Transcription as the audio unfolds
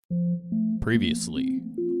Previously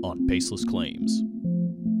on Baseless Claims.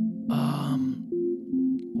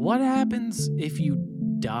 What happens if you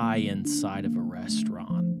die inside of a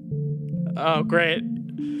restaurant? Oh, great.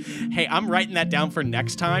 Hey, I'm writing that down for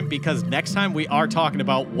next time because next time we are talking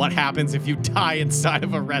about what happens if you die inside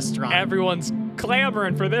of a restaurant. Everyone's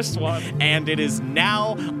clamoring for this one. And it is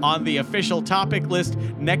now on the official topic list.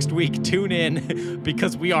 Next week, tune in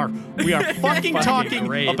because we are fucking talking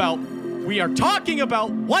great. about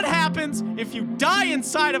what happens if you die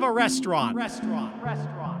inside of a restaurant.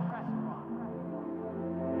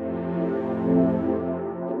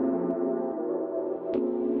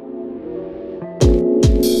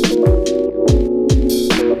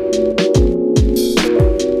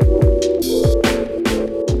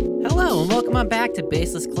 Hello, and welcome on back to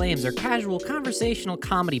Baseless Claims, our casual conversational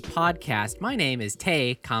comedy podcast. My name is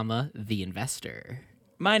Tay, the investor.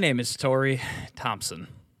 My name is Tori Thompson.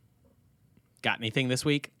 Got anything this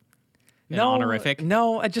week? An No, honorific?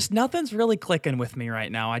 No, nothing's really clicking with me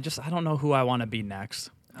right now. I don't know who I want to be next.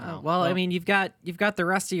 Well, I mean, you've got the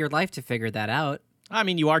rest of your life to figure that out. I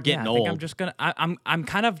mean, you are getting I old. think I'm just gonna. I'm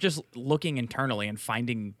kind of just looking internally and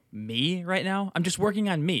finding me right now. I'm just working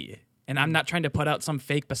on me, and I'm not trying to put out some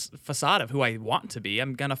fake facade of who I want to be.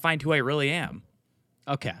 I'm gonna find who I really am.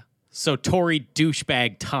 Okay. So Tori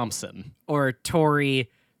douchebag Thompson. Or Tori,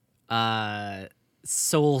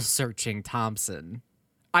 soul-searching Thompson.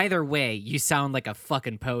 Either way, you sound like a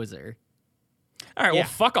fucking poser. All right, Yeah. well,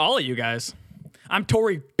 fuck all of you guys. I'm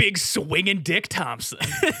Tori Big Swinging Dick Thompson.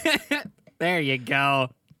 There you go.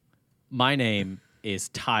 My name is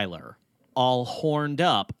Tyler, all horned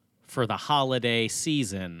up for the holiday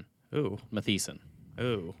season. Ooh, Matheson.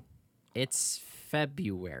 ooh. It's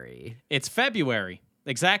February. It's February.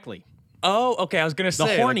 Exactly. Oh, okay. I was gonna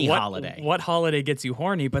say horny what, holiday. What holiday gets you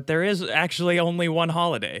horny? But there is actually only one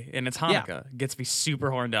holiday, and it's Hanukkah. Gets me super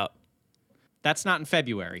horned up. That's not in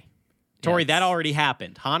February. Tori, Yes. that already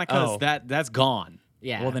happened. Hanukkah's Oh. that's gone.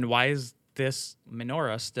 Yeah. Well, then why is this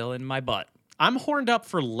menorah still in my butt? I'm horned up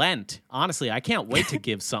for Lent. Honestly, I can't wait to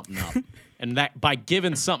give something up. And that by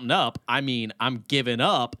giving something up, I mean I'm giving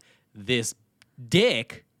up this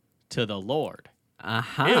dick to the Lord.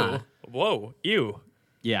 Uh-huh. Ew. Whoa. Ew.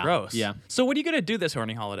 Yeah. Gross. Yeah. So what are you gonna do this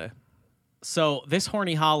horny holiday? So this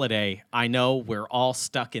horny holiday, I know we're all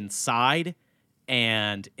stuck inside,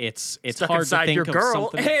 and it's Stuck hard inside to think your of girl.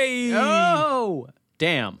 something. Hey. Oh,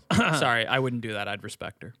 damn. Sorry, I wouldn't do that. I'd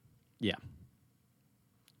respect her. Yeah.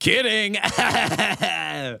 Kidding.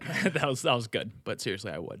 that was good. But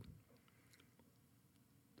seriously, I would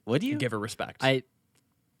Would you? give her respect.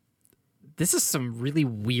 This is some really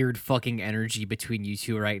weird fucking energy between you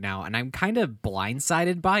two right now, and I'm kind of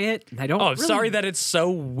blindsided by it. And I don't. Oh, really... sorry that it's so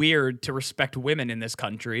weird to respect women in this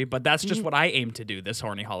country, but that's just what I aim to do this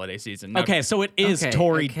horny holiday season. No- Okay, so it is Okay,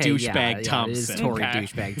 Tori okay, douchebag yeah, Thompson. It is Tori Okay.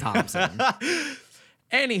 douchebag Thompson.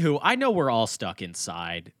 Anywho, I know we're all stuck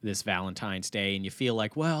inside this Valentine's Day, and you feel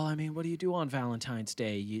like, well, I mean, what do you do on Valentine's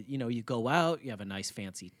Day? You go out, you have a nice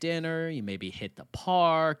fancy dinner, you maybe hit the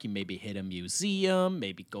park, you maybe hit a museum,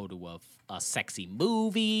 maybe go to a sexy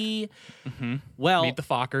movie. Well, Meet the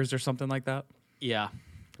Fockers or something like that. yeah,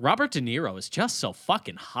 Robert De Niro is just so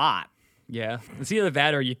fucking hot. Yeah. It's either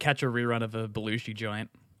that or you catch a rerun of a Belushi joint.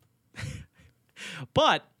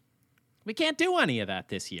 But we can't do any of that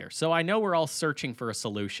this year. So I know we're all searching for a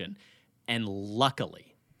solution. And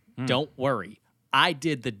luckily, don't worry, I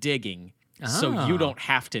did the digging so you don't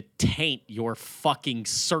have to taint your fucking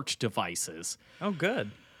search devices. Oh,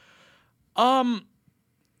 good.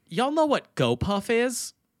 Y'all know what GoPuff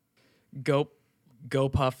is? Go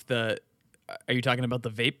Puff are you talking about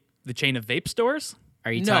the chain of vape stores?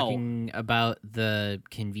 Are you No. talking about the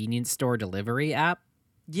convenience store delivery app?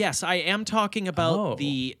 Yes, I am talking about Oh.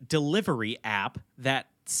 the delivery app that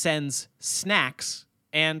sends snacks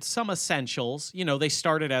and some essentials. You know, they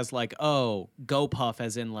started as like, oh, GoPuff,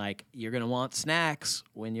 as in like, you're going to want snacks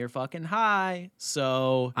when you're fucking high.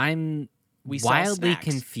 So I'm we sell wildly snacks.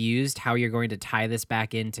 confused how you're going to tie this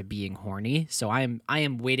back into being horny. So I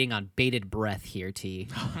am waiting on bated breath here, T.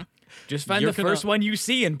 Just find You're the gonna- first one you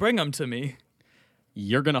see and bring them to me.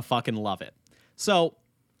 You're going to fucking love it. So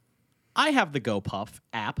I have the GoPuff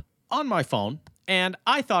app on my phone, and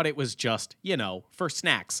I thought it was just, for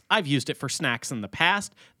snacks. I've used it for snacks in the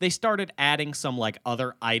past. They started adding some, like,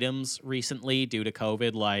 other items recently due to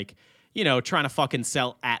COVID, like, trying to fucking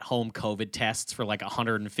sell at-home COVID tests for, like,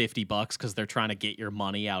 $150 because they're trying to get your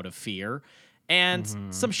money out of fear, and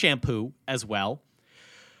some shampoo as well.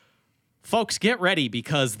 Folks, get ready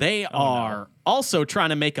because they are also trying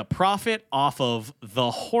to make a profit off of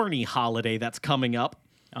the horny holiday that's coming up.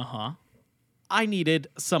 Uh-huh. I needed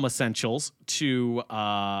some essentials to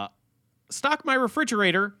stock my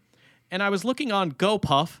refrigerator, and I was looking on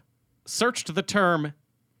GoPuff, searched the term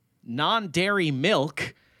non-dairy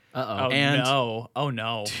milk. Oh, And no. Oh,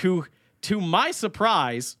 no. To my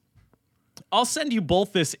surprise, I'll send you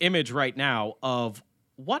both this image right now of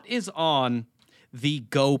what is on the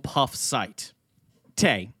GoPuff site.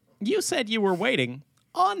 Tay, you said you were waiting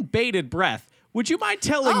on bated breath. Would you mind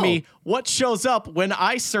telling me what shows up when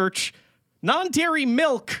I search non-dairy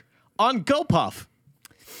milk on GoPuff?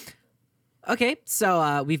 Okay,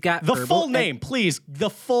 so we've got The herbal- full name, please. The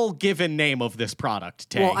full given name of this product,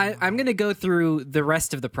 Tay. Well, I'm going to go through the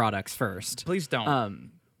rest of the products first. Please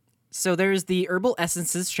don't. So there's the Herbal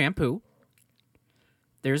Essences shampoo.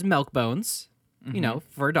 There's Milk Bones,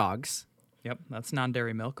 for dogs. Yep, that's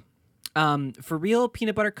non-dairy milk. For Real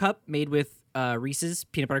peanut butter cup made with Reese's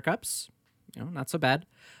peanut butter cups. Not so bad.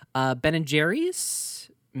 Ben & Jerry's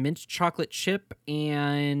mint chocolate chip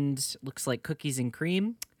and looks like cookies and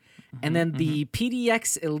cream. And then the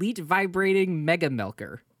PDX Elite Vibrating Mega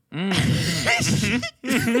Milker.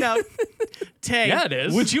 Now, Tay, Yeah, it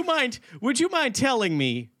is. Would you mind telling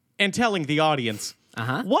me and telling the audience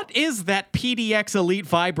what is that PDX Elite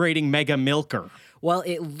Vibrating Mega Milker? Well,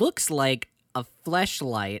 it looks like a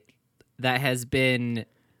fleshlight that has been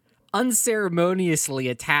unceremoniously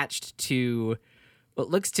attached to what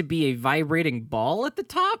looks to be a vibrating ball at the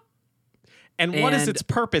top. And what is And- its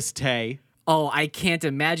purpose, Tay? Oh, I can't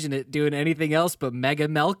imagine it doing anything else but mega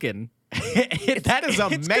milking. That is a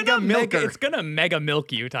mega milker. It's gonna mega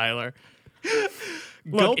milk you, Tyler.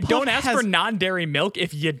 Look, GoPuff don't ask has- for non-dairy milk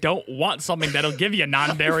if you don't want something that'll give you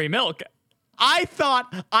non-dairy milk. I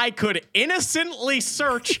thought I could innocently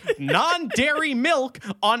search non-dairy milk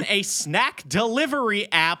on a snack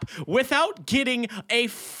delivery app without getting a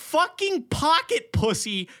fucking pocket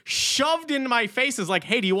pussy shoved in my face. Is like,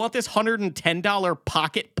 hey, do you want this $110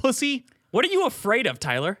 pocket pussy? What are you afraid of,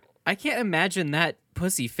 Tyler? I can't imagine that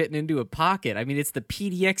pussy fitting into a pocket. I mean, it's the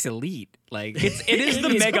PDX Elite. Like It is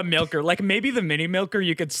the mega milker. Like maybe the mini milker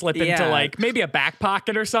you could slip into Yeah. like maybe a back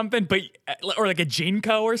pocket or something, but or like a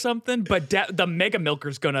Jeanco or something. But the mega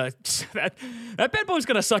milker's gonna that bad boy's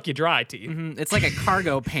gonna suck you dry, T. It's like a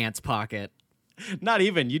cargo pants pocket. Not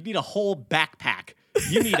even. You'd need a whole backpack.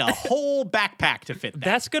 You need a whole backpack to fit that.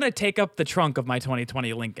 That's gonna take up the trunk of my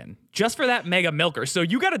 2020 Lincoln just for that mega milker. So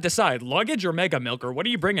you got to decide luggage or mega milker. What are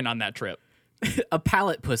you bringing on that trip? A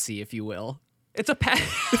pallet pussy, if you will. It's a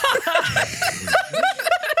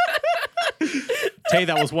Tay,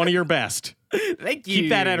 that was one of your best. Thank you. Keep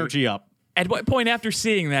that energy up. At what point after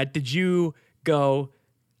seeing that did you go,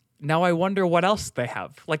 now I wonder what else they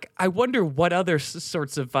have? Like, I wonder what other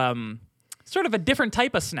sorts of, sort of a different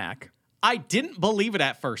type of snack. I didn't believe it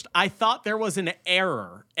at first. I thought there was an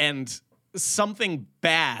error and something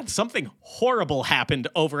bad, something horrible happened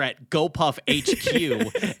over at GoPuff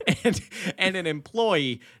HQ, and an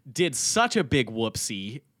employee did such a big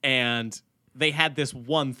whoopsie, and they had this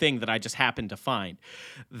one thing that I just happened to find.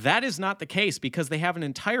 That is not the case because they have an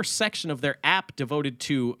entire section of their app devoted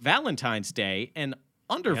to Valentine's Day, and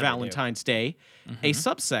under Valentine's Day, a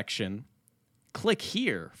subsection. Click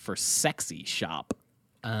here for Sexy Shop.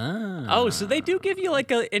 Oh, so they do give you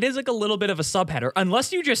it is like a little bit of a subheader.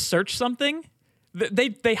 Unless you just search something,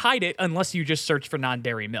 they hide it unless you just search for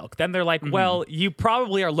non-dairy milk. Then they're like, well, you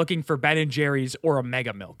probably are looking for Ben & Jerry's or a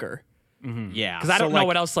Mega Milker. Yeah. Because I don't know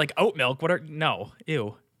what else, like oat milk. No,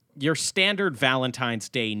 ew. Your standard Valentine's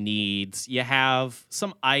Day needs. You have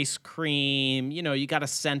some ice cream, you got a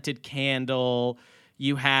scented candle,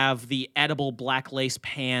 you have the edible black lace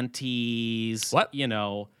panties. What? You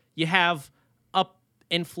have a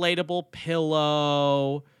inflatable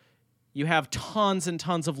pillow. You have tons and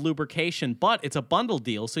tons of lubrication, but it's a bundle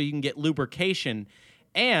deal, so you can get lubrication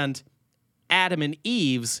and Adam and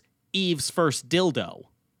Eve's first dildo.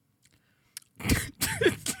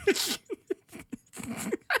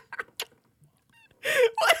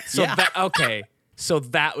 So okay. So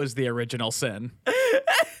that was the original sin.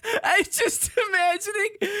 I'm just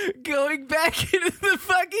imagining going back into the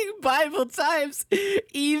fucking Bible times.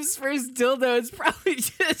 Eve's first dildo is probably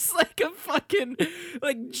just like a fucking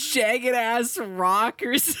jagged ass rock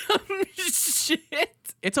or some shit.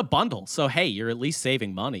 It's a bundle, so hey, you're at least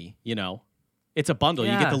saving money, It's a bundle.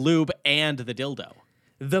 You Yeah. get the lube and the dildo.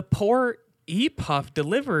 The poor ePuff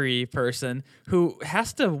delivery person who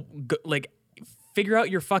has to figure out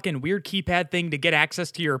your fucking weird keypad thing to get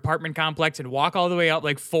access to your apartment complex and walk all the way up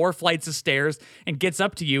 4 flights of stairs and gets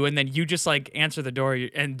up to you, and then you just answer the door,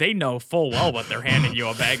 and they know full well what they're handing you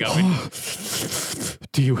a bag of.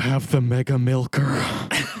 Do you have the Mega Milker?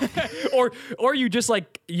 or you just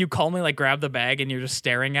you calmly grab the bag and you're just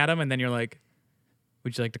staring at them, and then you're like,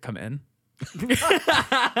 would you like to come in?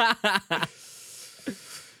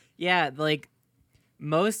 Yeah, like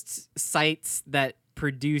most sites that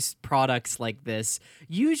produce products like this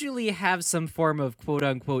usually have some form of quote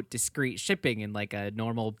unquote discreet shipping in like a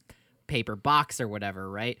normal paper box or whatever,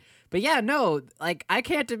 right? But yeah, no, like I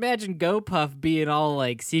can't imagine GoPuff being all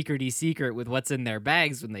like secrety secret with what's in their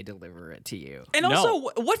bags when they deliver it to you. And No.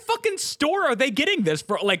 also, what fucking store are they getting this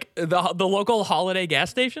for? Like the local holiday gas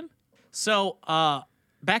station? So,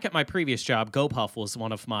 back at my previous job, GoPuff was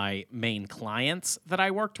one of my main clients that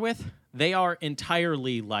I worked with. They are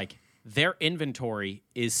entirely like their inventory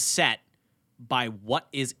is set by what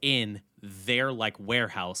is in their like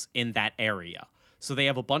warehouse in that area. So they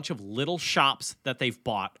have a bunch of little shops that they've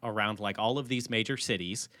bought around like all of these major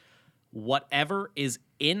cities. Whatever is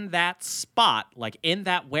in that spot, like in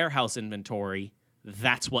that warehouse inventory,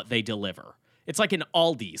 that's what they deliver. It's like an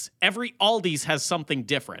Aldi's. Every Aldi's has something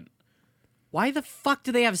different. Why the fuck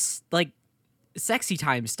do they have like sexy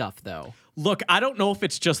time stuff though? Look, I don't know if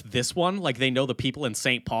it's just this one, like they know the people in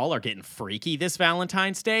St. Paul are getting freaky this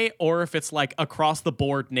Valentine's Day, or if it's like across the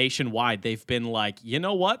board nationwide, they've been like, you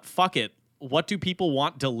know what? Fuck it. What do people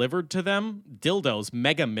want delivered to them? Dildos,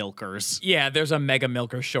 mega milkers. Yeah, there's a mega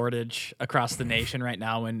milker shortage across the nation right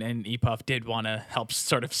now, and EPUF did want to help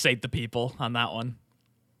sort of sate the people on that one.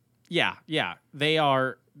 Yeah.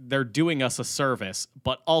 They're doing us a service,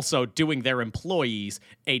 but also doing their employees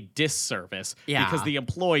a disservice. Yeah. Because the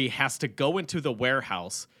employee has to go into the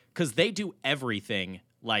warehouse because they do everything,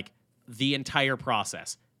 like the entire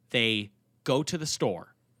process. They go to the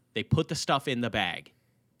store, they put the stuff in the bag,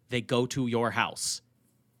 they go to your house.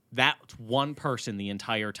 That's one person the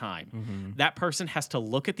entire time. Mm-hmm. That person has to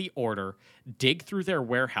look at the order, dig through their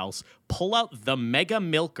warehouse, pull out the mega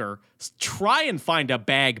milker, try and find a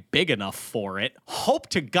bag big enough for it, hope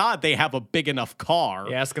to God they have a big enough car,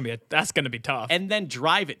 Yeah, that's gonna be tough. and then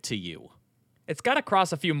drive it to you. It's got to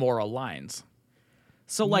cross a few moral lines.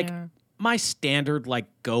 So, like, my standard, like,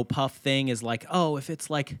 GoPuff thing is like, oh, if it's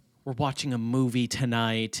like we're watching a movie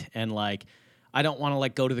tonight and, like, I don't want to,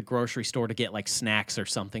 like, go to the grocery store to get, like, snacks or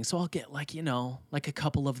something. So I'll get, like, you know, like a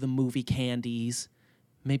couple of the movie candies,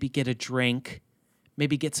 maybe get a drink,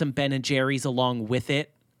 maybe get some Ben & Jerry's along with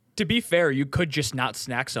it. To be fair, you could just not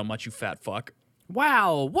snack so much, you fat fuck.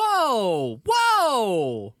 Wow.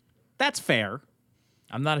 Whoa. That's fair.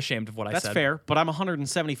 I'm not ashamed of what I That's said. fair. But I'm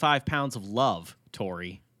 175 pounds of love,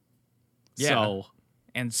 Tori. Yeah. So,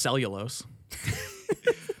 And cellulose.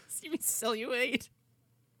 You mean cellulite?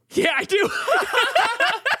 Yeah, I do.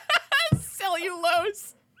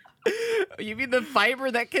 Cellulose. You mean the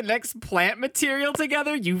fiber that connects plant material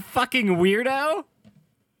together, you fucking weirdo?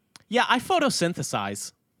 yeah, I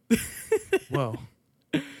photosynthesize. Whoa.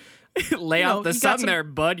 Lay You know, out the you got sun there,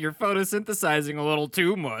 bud. You're photosynthesizing a little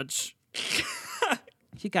too much.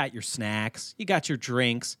 You got your snacks, you got your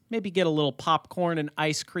drinks, maybe get a little popcorn and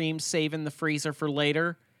ice cream, save in the freezer for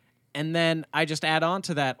later. And then I just add on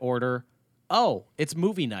to that order, oh, it's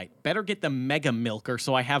movie night. Better get the mega milker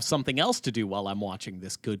so I have something else to do while I'm watching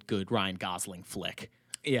this good Ryan Gosling flick.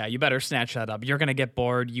 Yeah, you better snatch that up. You're going to get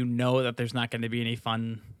bored. You know that there's not going to be any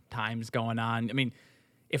fun times going on. I mean,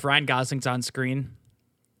 if Ryan Gosling's on screen,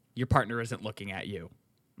 your partner isn't looking at you.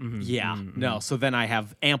 Yeah, no, so then I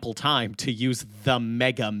have ample time to use the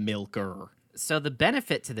mega milker. So the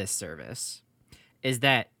benefit to this service is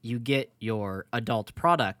that you get your adult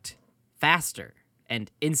product faster and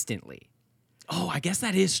instantly. Oh, I guess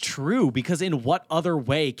that is true, because in what other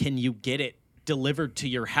way can you get it delivered to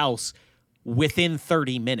your house within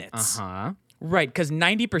 30 minutes? Huh? Right, because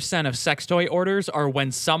 90% of sex toy orders are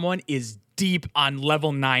when someone is deep on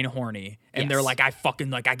level 9 horny. And they're Yes. like, I fucking,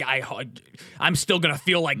 like, I'm still going to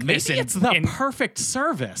feel like this. Maybe in- it's the in- perfect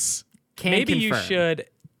service. Can Maybe you confirm. should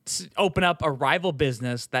open up a rival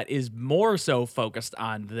business that is more so focused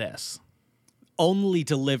on this. Only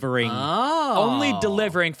delivering. Oh. Only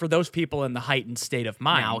delivering for those people in the heightened state of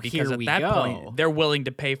mind. Now, because here at we that go. point, they're willing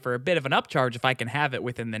to pay for a bit of an upcharge if I can have it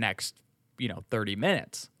within the next, 30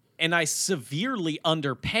 minutes. And I severely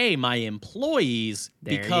underpay my employees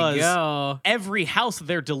There you because go. every house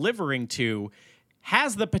they're delivering to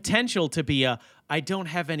has the potential to be I don't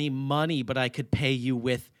have any money, but I could pay you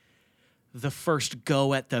with the first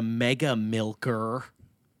go at the mega milker.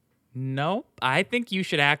 No, I think you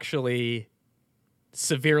should actually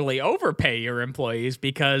severely overpay your employees,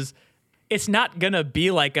 because it's not going to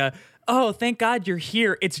be like oh, thank God you're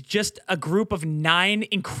here. It's just a group of 9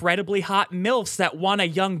 incredibly hot MILFs that want a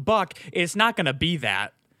young buck. It's not going to be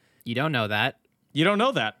that. You don't know that. You don't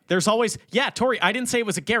know that. There's always, Tori, I didn't say it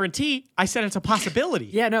was a guarantee. I said it's a possibility.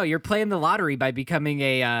 Yeah, no, you're playing the lottery by becoming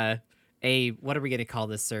a what are we going to call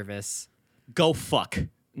this service? Go fuck.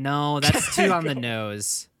 No, that's too on the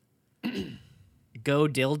nose. Go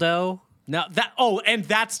dildo. Now and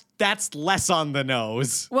that's less on the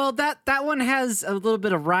nose. Well, that one has a little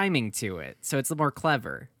bit of rhyming to it, so it's a little more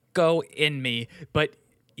clever. Go in me, but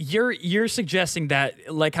you're suggesting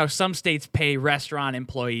that like how some states pay restaurant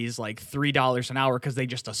employees like $3 an hour because they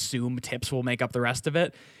just assume tips will make up the rest of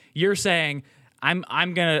it. You're saying I'm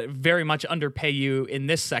gonna very much underpay you in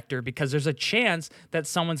this sector because there's a chance that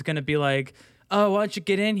someone's gonna be like, oh, why don't you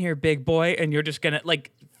get in here, big boy, and you're just gonna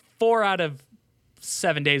like 4 out of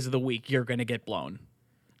 7 days of the week you're gonna get blown.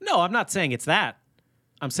 No, I'm not saying it's that.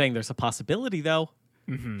 I'm saying there's a possibility though.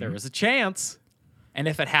 There is a chance. And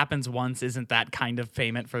if it happens once, isn't that kind of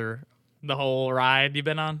payment for the whole ride you've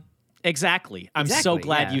been on? Exactly. I'm so Exactly,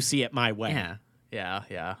 glad yeah. you see it my way. Yeah.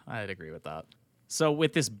 Yeah, I'd agree with that. So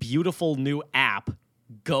with this beautiful new app,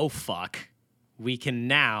 GoFuck, we can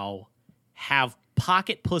now have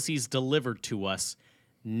pocket pussies delivered to us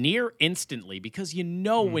near instantly because you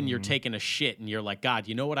know when you're taking a shit and you're like, God,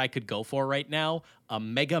 you know what I could go for right now? A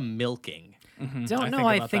mega milking. Don't know.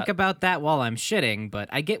 I think about that while I'm shitting, but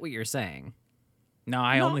I get what you're saying. No,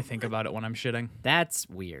 I only think about it when I'm shitting. That's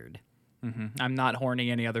weird. I'm not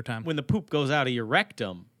horny any other time. When the poop goes out of your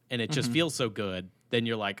rectum and it just feels so good, then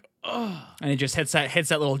you're like, oh. And it just hits that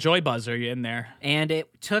little joy buzzer in there. And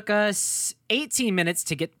it took us 18 minutes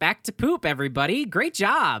to get back to poop, everybody. Great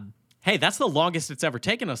job. Hey, that's the longest it's ever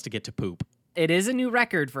taken us to get to poop. It is a new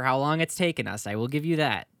record for how long it's taken us. I will give you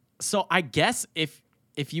that. So I guess if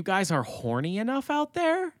you guys are horny enough out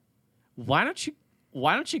there, why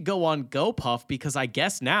don't you go on GoPuff? Because I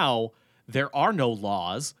guess now there are no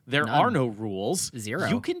laws, there are no rules. Zero.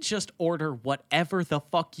 You can just order whatever the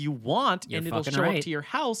fuck you want, You're and it'll fucking show right. up to your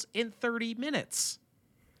house in 30 minutes.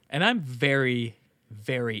 And I'm very,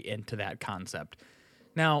 very into that concept.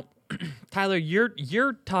 Now, Tyler,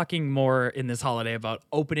 you're talking more in this holiday about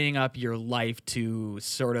opening up your life to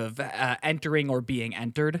sort of entering or being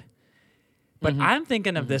entered. But I'm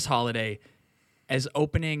thinking of this holiday as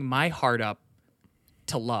opening my heart up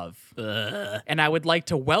to love. And I would like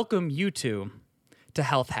to welcome you two to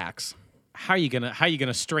Health Hacks. How are you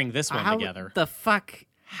gonna string this one How together? the fuck?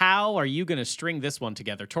 How are you gonna string this one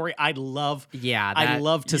together, Tori? I'd love to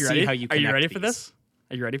You see ready? how you Are you connect ready for these. this?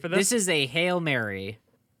 Are you ready for this? This is a Hail Mary.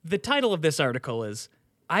 The title of this article is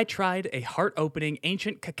I tried a heart-opening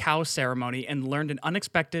ancient cacao ceremony and learned an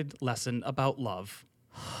unexpected lesson about love.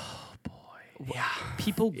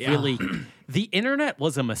 People really the internet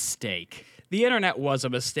was a mistake. The internet was a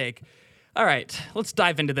mistake. All right, let's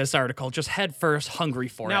dive into this article. Just head first, hungry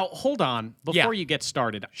for Now, it. hold on. Before you get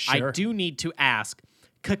started, Sure. I do need to ask,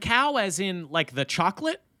 cacao as in like the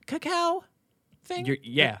chocolate cacao thing?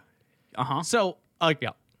 Yeah. Uh-huh. So,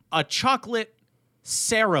 a chocolate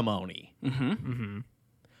ceremony.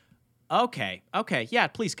 Okay. Yeah,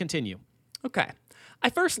 please continue. Okay. I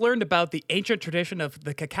first learned about the ancient tradition of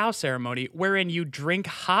the cacao ceremony, wherein you drink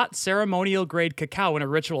hot ceremonial grade cacao in a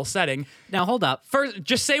ritual setting. Now, hold up. First,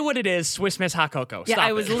 just say what it is, Swiss Miss Hot Cocoa. Yeah, Stop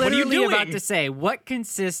I was it. What are you literally about doing? to say, what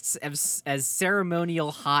consists of as ceremonial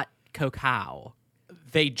hot cacao?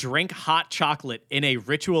 They drink hot chocolate in a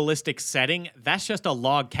ritualistic setting. That's just a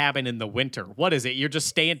log cabin in the winter. What is it? You're just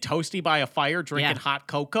staying toasty by a fire drinking Yeah. hot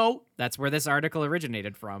cocoa? That's where this article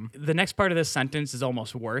originated from. The next part of this sentence is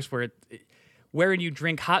almost worse, wherein you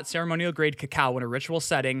drink hot ceremonial grade cacao in a ritual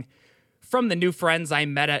setting from the new friends I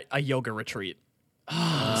met at a yoga retreat.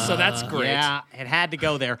 So that's great. Yeah, it had to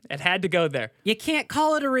go there. It had to go there. You can't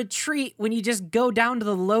call it a retreat when you just go down to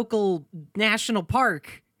the local national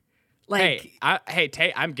park. Like,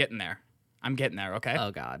 Tay, I'm getting there. I'm getting there, okay?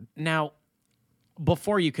 oh God. Now,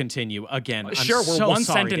 before you continue, again, I'm Sure, we're so one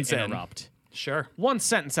sorry sentence to in. interrupt. Sure. One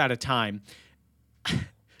sentence at a time.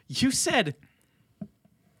 You said,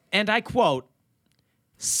 and I quote,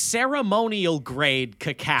 ceremonial grade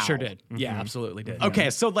cacao. Sure did. Yeah, absolutely did. Okay,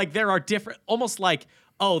 so like there are different, almost like,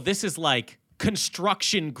 oh, this is like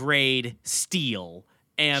construction grade steel,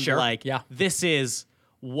 and Sure, like yeah. this is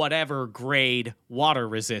whatever grade water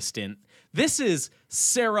resistant. This is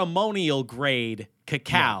ceremonial grade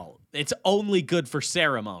cacao. It's only good for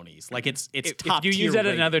ceremonies. Like it's top If you tier use it at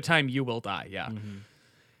rated. another time, you will die. Yeah.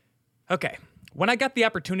 Okay. When I got the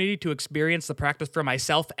opportunity to experience the practice for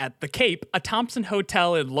myself at the Cape, a Thompson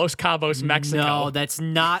Hotel in Los Cabos, Mexico. No, that's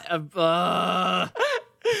not a.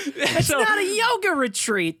 That's not a yoga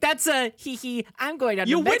retreat. That's a hee. I'm going down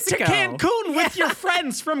You to went to Mexico. Cancun with your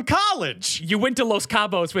friends from college. You went to Los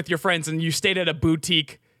Cabos with your friends and you stayed at a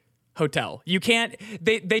boutique hotel. You can't.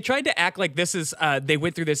 They tried to act like this is. They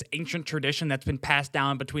went through this ancient tradition that's been passed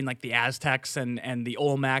down between like the Aztecs and the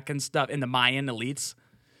Olmec and stuff and the Mayan elites.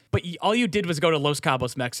 But all you did was go to Los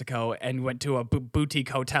Cabos, Mexico, and went to a boutique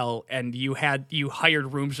hotel, and you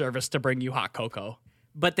hired room service to bring you hot cocoa.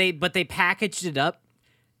 But they packaged it up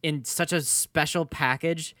in such a special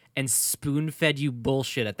package and spoon-fed you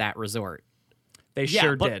bullshit at that resort. They Yeah,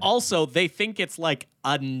 sure but did. also they think it's like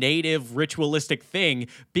a native ritualistic thing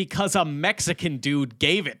because a Mexican dude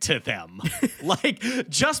gave it to them. Like,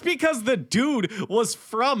 just because the dude was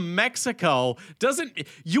from Mexico doesn't.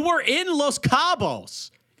 You were in Los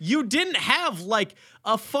Cabos. You didn't have like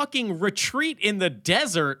a fucking retreat in the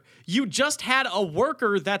desert. You just had a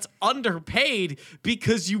worker that's underpaid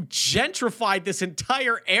because you gentrified this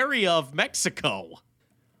entire area of Mexico.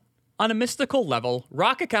 On a mystical level,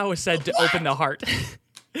 raw cacao is said to open the heart.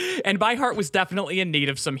 And my heart was definitely in need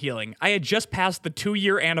of some healing. I had just passed the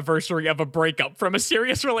 2-year anniversary of a breakup from a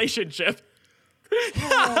serious relationship.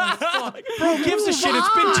 Bro, gives a shit.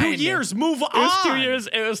 It's been 2 years. Move on.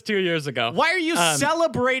 It was 2 years ago. Why are you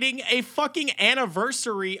celebrating a fucking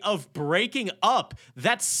anniversary of breaking up?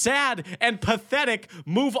 That's sad and pathetic.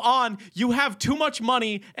 Move on. You have too much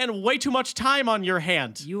money and way too much time on your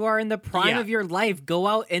hands. You are in the prime Yeah. of your life. Go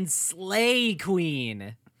out and slay,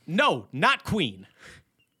 queen. No, not queen.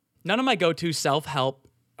 None of my go-to self-help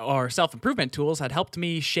or self-improvement tools had helped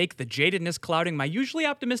me shake the jadedness clouding my usually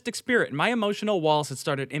optimistic spirit, and my emotional walls had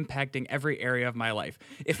started impacting every area of my life.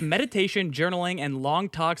 If meditation, journaling, and long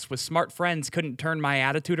talks with smart friends couldn't turn my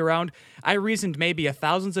attitude around, I reasoned maybe a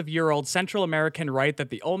thousands-of-year-old Central American rite that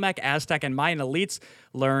the Olmec, Aztec, and Mayan elites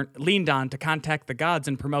leaned on to contact the gods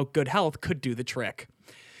and promote good health could do the trick.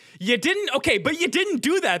 You didn't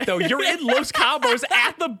do that though. You're in Los Cabos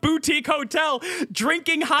at the boutique hotel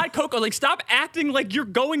drinking hot cocoa. Like, stop acting like you're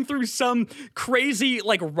going through some crazy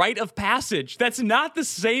like rite of passage. That's not the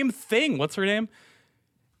same thing. What's her name?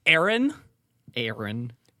 Erin.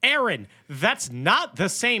 Aaron. Aaron, that's not the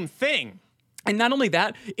same thing. And not only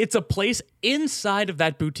that, it's a place inside of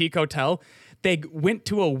that boutique hotel. They went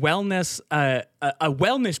to a wellness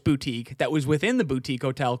boutique that was within the boutique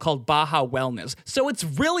hotel called Baja Wellness. So it's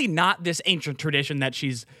really not this ancient tradition that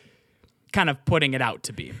she's kind of putting it out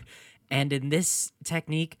to be. And in this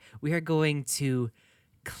technique, we are going to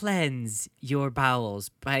cleanse your bowels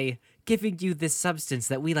by giving you this substance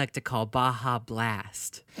that we like to call Baja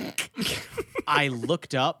Blast. I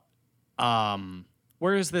looked up,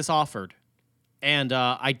 where is this offered? And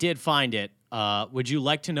I did find it. Would you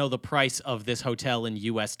like to know the price of this hotel in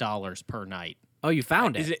US dollars per night? Oh, you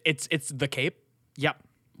found it. Is it? It's the Cape. Yep.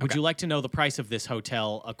 Would you like to know the price of this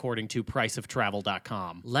hotel according to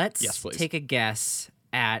priceoftravel.com? Let's Yes, please. take a guess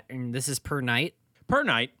at, and this is per night, Per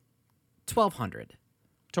night, $1,200.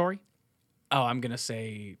 Tori? Oh, I'm gonna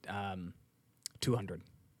say 200.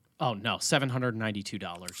 Oh, no,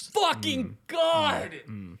 $792. Fucking God!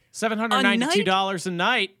 $792 a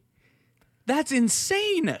night? That's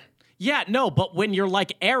insane. Yeah, no, but when you're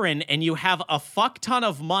like Aaron and you have a fuck ton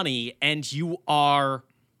of money and you are,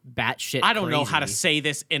 Batshit I don't know how to crazy. say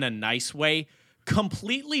this in a nice way,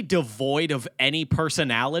 completely devoid of any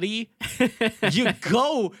personality, you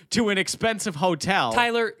go to an expensive hotel.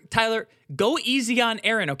 Tyler, go easy on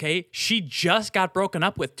Erin, okay? She just got broken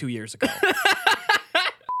up with 2 years ago.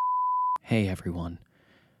 Hey everyone.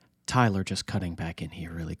 Tyler just cutting back in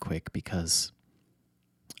here really quick because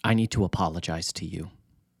I need to apologize to you.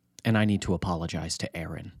 And I need to apologize to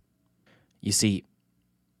Aaron. You see,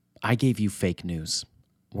 I gave you fake news.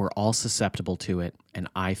 We're all susceptible to it, and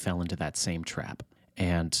I fell into that same trap.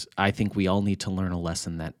 And I think we all need to learn a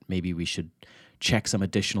lesson that maybe we should check some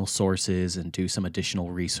additional sources and do some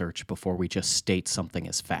additional research before we just state something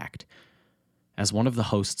as fact. As one of the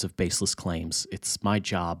hosts of Baseless Claims, it's my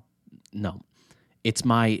job, no, it's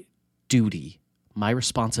my duty, my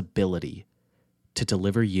responsibility to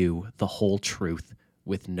deliver you the whole truth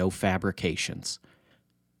with no fabrications.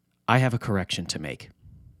 I have a correction to make.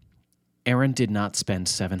 Aaron did not spend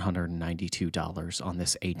 $792 on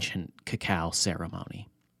this ancient cacao ceremony.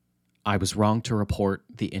 I was wrong to report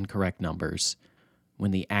the incorrect numbers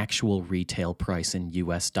when the actual retail price in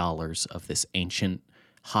US dollars of this ancient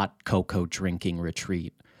hot cocoa drinking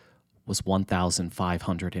retreat was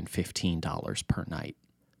 $1,515 per night.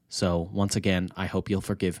 So, once again, I hope you'll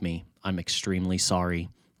forgive me. I'm extremely sorry.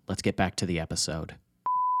 Let's get back to the episode.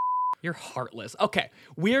 You're heartless. Okay,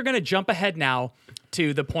 we are going to jump ahead now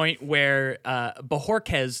to the point where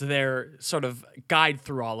Bajorquez, their sort of guide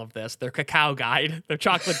through all of this, their cacao guide, their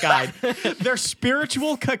chocolate guide, Their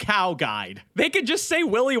spiritual cacao guide. they could just say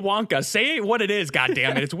Willy Wonka. Say what it is,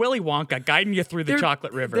 goddammit. It's Willy Wonka guiding you through the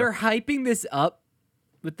chocolate river. They're hyping this up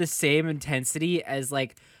with the same intensity as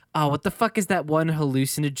like, Oh, what the fuck is that one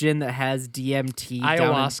hallucinogen that has DMT?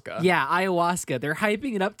 Ayahuasca. Yeah, ayahuasca. They're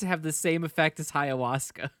hyping it up to have the same effect as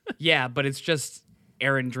ayahuasca. Yeah, but it's just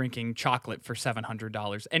Aaron drinking chocolate for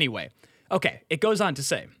 $700. Anyway, okay, it goes on to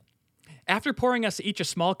say, after pouring us each a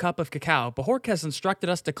small cup of cacao, Bajorquez instructed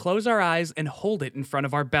us to close our eyes and hold it in front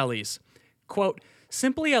of our bellies. Quote,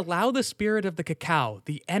 simply allow the spirit of the cacao,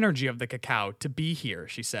 the energy of the cacao, to be here,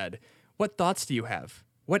 she said. What thoughts do you have?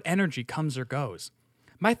 What energy comes or goes?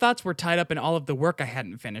 My thoughts were tied up in all of the work I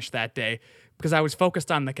hadn't finished that day because I was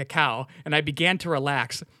focused on the cacao, and I began to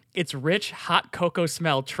relax, its rich, hot cocoa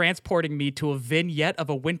smell transporting me to a vignette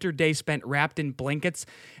of a winter day spent wrapped in blankets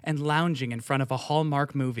and lounging in front of a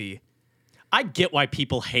Hallmark movie. I get why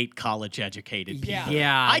people hate college-educated people.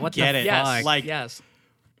 Yeah, I what the get it. Yes, Like, yes.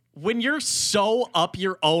 when you're so up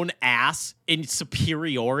your own ass in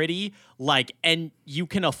superiority, like, and you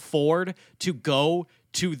can afford to go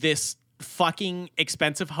to this fucking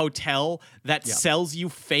expensive hotel that sells you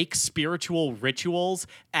fake spiritual rituals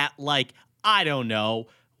at, like, I don't know,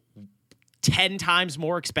 10 times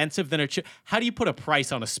more expensive than it should. How do you put a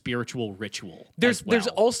price on a spiritual ritual? There's as well?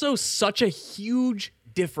 also such a huge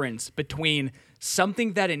difference between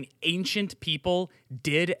something that an ancient people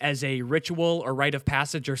did as a ritual or rite of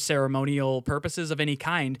passage or ceremonial purposes of any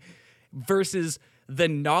kind versus the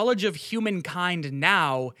knowledge of humankind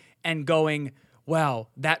now and going, well,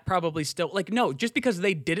 that probably still, like, no, just because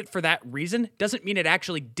they did it for that reason doesn't mean it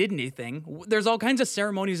actually did anything. There's all kinds of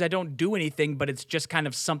ceremonies that don't do anything, but it's just kind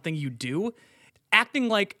of something you do. Acting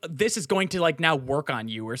like this is going to, like, now work on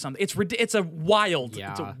you or something. It's a wild,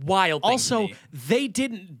 it's a wild thing Also, to me. they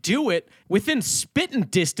didn't do it within spitting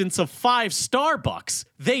distance of 5 Starbucks.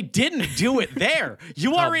 They didn't do it there.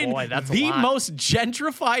 You are in boy, that's a the lot. most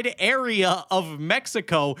gentrified area of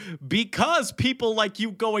Mexico because people like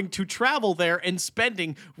you going to travel there and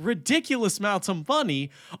spending ridiculous amounts of money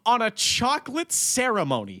on a chocolate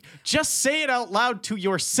ceremony. Just say it out loud to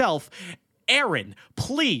yourself. Aaron,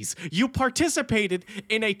 please, you participated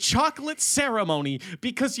in a chocolate ceremony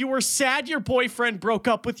because you were sad your boyfriend broke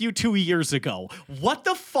up with you 2 years ago. What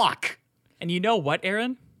the fuck? And you know what,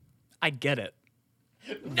 Aaron? I get it.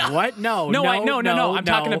 What? No. No, I'm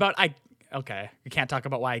talking about okay. You can't talk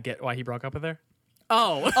about why he broke up with her.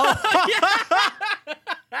 Oh.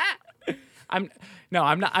 I'm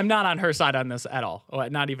not on her side on this at all.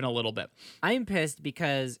 Not even a little bit. I'm pissed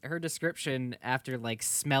because her description after, like,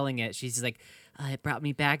 smelling it, she's like, it brought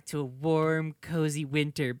me back to a warm, cozy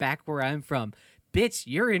winter back where I'm from. Bitch,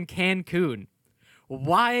 you're in Cancun.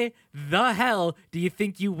 Why the hell do you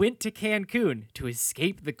think you went to Cancun? To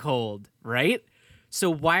escape the cold, right? So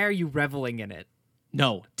why are you reveling in it?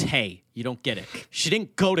 No, Tay, you don't get it. She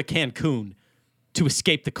didn't go to Cancun to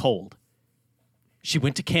escape the cold. She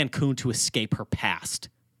went to Cancun to escape her past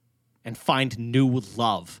and find new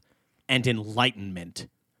love and enlightenment.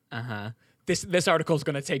 Uh-huh. This article is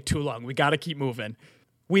going to take too long. We got to keep moving.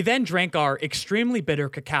 We then drank our extremely bitter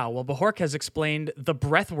cacao while Bajorquez explained the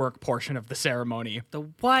breathwork portion of the ceremony. The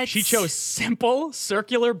what? She chose simple,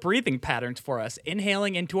 circular breathing patterns for us,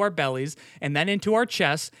 inhaling into our bellies and then into our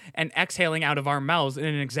chests and exhaling out of our mouths in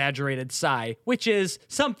an exaggerated sigh, which is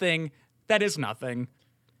something that is nothing.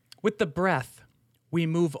 With the breath, we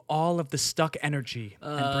move all of the stuck energy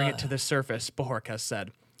and bring it to the surface, Bajorquez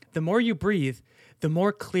said. The more you breathe, the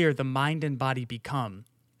more clear the mind and body become.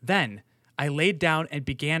 Then, I laid down and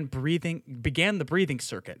began the breathing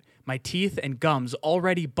circuit, my teeth and gums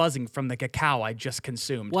already buzzing from the cacao I just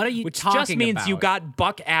consumed. What are you Which talking just means about? you got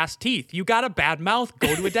buck-ass teeth. You got a bad mouth.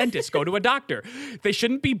 Go to a dentist. Go to a doctor. They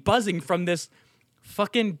shouldn't be buzzing from this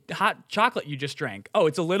fucking hot chocolate you just drank. Oh,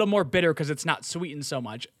 it's a little more bitter because it's not sweetened so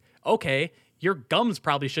much. Okay, your gums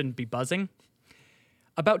probably shouldn't be buzzing.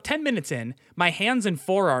 About 10 minutes in, my hands and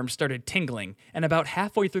forearms started tingling, and about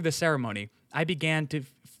halfway through the ceremony, I began to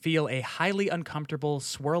feel a highly uncomfortable,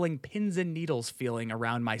 swirling pins and needles feeling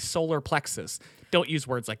around my solar plexus. Don't use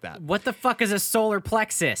words like that. What the fuck is a solar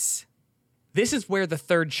plexus? This is where the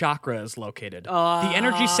third chakra is located, the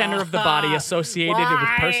energy center of the body associated with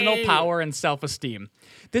personal power and self-esteem.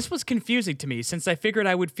 This was confusing to me since I figured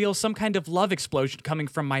I would feel some kind of love explosion coming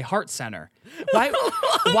from my heart center. Why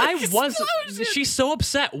was she so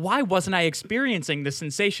upset? Why wasn't I experiencing the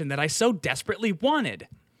sensation that I so desperately wanted?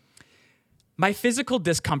 My physical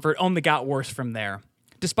discomfort only got worse from there.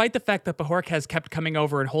 Despite the fact that Bajorquez kept coming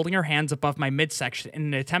over and holding her hands above my midsection in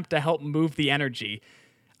an attempt to help move the energy,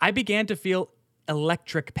 I began to feel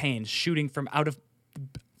electric pains shooting from out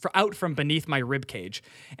from beneath my rib cage,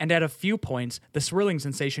 and at a few points, the swirling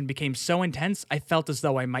sensation became so intense I felt as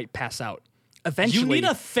though I might pass out. Eventually, You need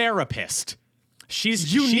a therapist.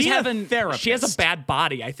 She's You need a having therapist. She has a bad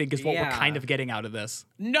body, I think, is what we're Yeah. kind of getting out of this.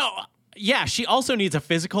 No. Yeah, she also needs a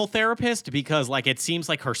physical therapist because like it seems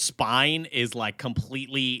like her spine is like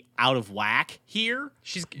completely out of whack here.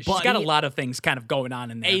 She's But got a lot of things kind of going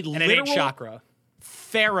on in there. a and it ain't literal- chakra.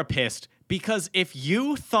 Therapist, because if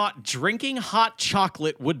you thought drinking hot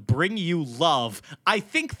chocolate would bring you love, I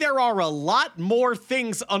think there are a lot more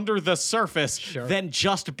things under the surface than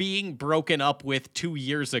just being broken up with 2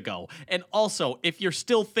 years ago. And also, if you're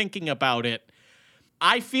still thinking about it,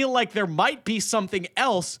 I feel like there might be something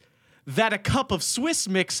else that a cup of Swiss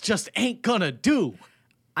mix just ain't gonna do.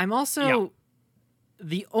 I'm also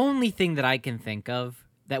the only thing that I can think of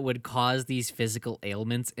that would cause these physical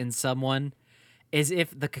ailments in someone is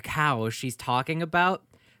if the cacao she's talking about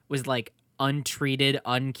was like untreated,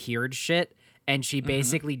 uncured shit, and she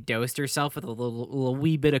basically dosed herself with a little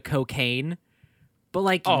wee bit of cocaine. But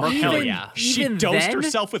like, Oh, hell even, yeah. She even dosed then,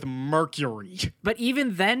 herself with mercury. But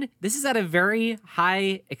even then, this is at a very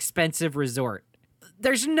high, expensive resort.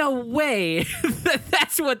 There's no way that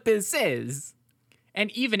that's what this is.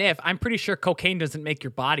 And even if, I'm pretty sure cocaine doesn't make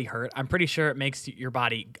your body hurt. I'm pretty sure it makes your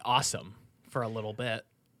body awesome for a little bit.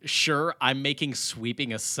 Sure, I'm making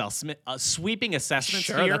sweeping assessments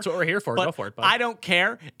Sure, here. that's what we're here for. But Go for it, bud. I don't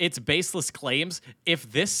care. It's baseless claims.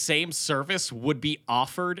 If this same service would be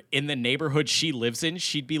offered in the neighborhood she lives in,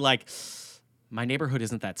 she'd be like, my neighborhood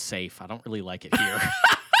isn't that safe. I don't really like it here.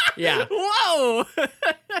 Yeah. Whoa!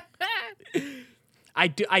 I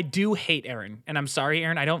do hate Aaron. And I'm sorry,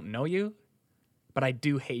 Aaron, I don't know you, but I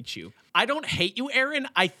do hate you. I don't hate you, Aaron.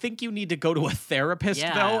 I think you need to go to a therapist,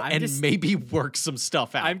 Yeah, though, I'm and just- maybe work some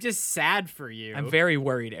stuff out. I'm just sad for you. I'm very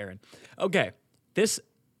worried, Aaron. Okay. This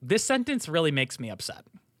sentence really makes me upset.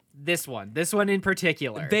 This one in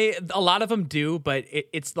particular. A lot of them do, but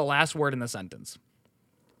it's the last word in the sentence.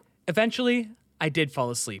 Eventually, I did fall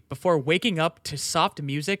asleep before waking up to soft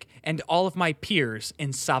music and all of my peers in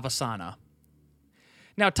Savasana.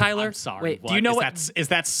 Now, Tyler, I'm sorry. Wait, do you know Is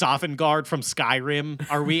that Sovngarde from Skyrim?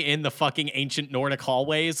 Are we in the fucking ancient Nordic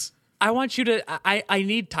hallways? I want you to, I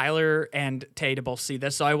need Tyler and Tay to both see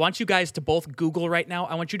this. So I want you guys to both Google right now.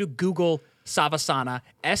 I want you to Google Savasana,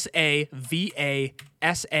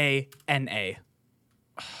 Savasana.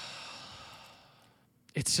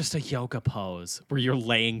 It's just a yoga pose where you're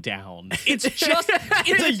laying down. It's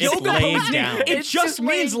a yoga laying pose. down. It It's just just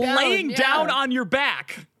means laying down, laying yeah. down on your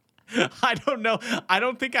back. I don't know. I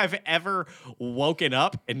don't think I've ever woken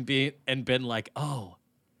up and been like, oh,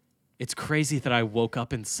 it's crazy that I woke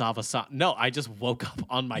up in Savasana. No, I just woke up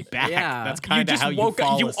on my back. Yeah. That's You kind of just how you woke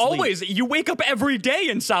fall up. You asleep. you wake up every day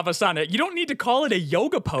in Savasana. You don't need to call it a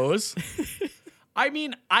yoga pose. I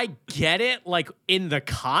mean, I get it, like in the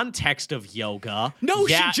context of yoga. No,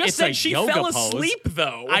 yeah, she just it's said a she yoga fell pose. asleep,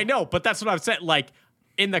 though. I know, but that's what I'm saying. Like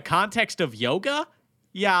in the context of yoga,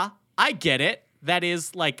 yeah, I get it. That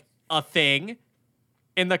is like a thing.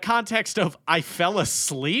 In the context of I fell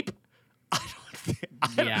asleep, I don't think.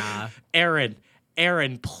 Yeah.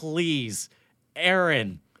 Aaron, please,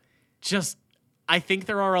 Aaron, just. I think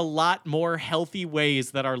there are a lot more healthy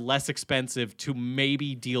ways that are less expensive to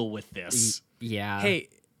maybe deal with this. Yeah. Hey,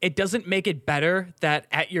 it doesn't make it better that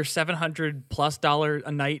at your $700+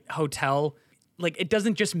 a night hotel, like it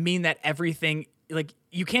doesn't just mean that everything, like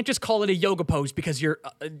you can't just call it a yoga pose because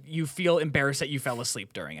you feel embarrassed that you fell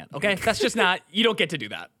asleep during it. Okay, that's just not. You don't get to do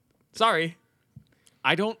that. Sorry.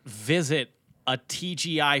 I don't visit a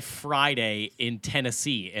TGI Friday in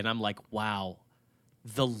Tennessee and I'm like, wow,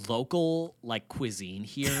 the local like cuisine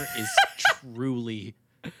here is truly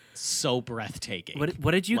so breathtaking.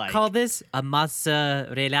 What did you Like, call this? A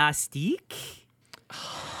mozzarella stick?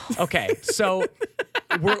 Okay, so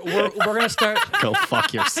we're gonna start. Go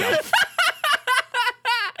fuck yourself.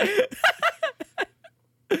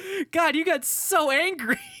 God, you got so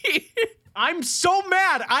angry. I'm so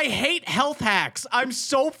mad. I hate health hacks. I'm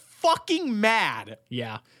so fucking mad.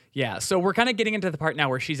 Yeah. Yeah. So we're kind of getting into the part now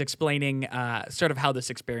where she's explaining sort of how this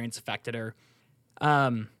experience affected her.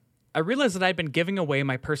 I realized that I'd been giving away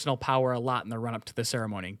my personal power a lot in the run up to the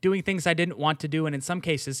ceremony, doing things I didn't want to do, and in some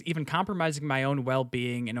cases, even compromising my own well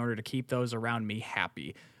being in order to keep those around me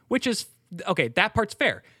happy. Which is, okay, that part's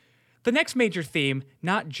fair. The next major theme,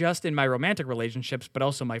 not just in my romantic relationships, but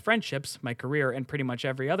also my friendships, my career, and pretty much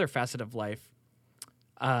every other facet of life.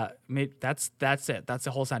 That's it. That's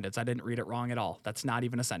the whole sentence. I didn't read it wrong at all. That's not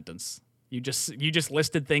even a sentence. You just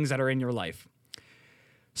listed things that are in your life.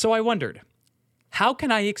 So I wondered, how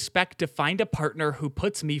can I expect to find a partner who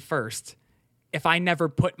puts me first if I never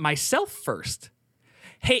put myself first?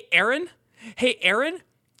 Hey, Aaron,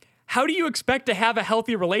 how do you expect to have a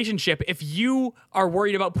healthy relationship if you are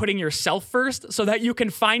worried about putting yourself first so that you can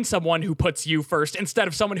find someone who puts you first instead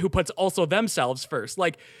of someone who puts also themselves first?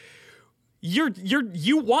 Like,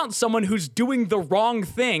 you want someone who's doing the wrong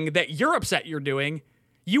thing that you're upset you're doing.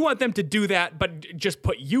 You want them to do that, but just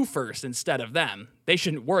put you first instead of them. They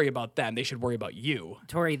shouldn't worry about them. They should worry about you.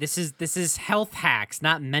 Tori, this is health hacks,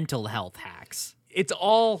 not mental health hacks. It's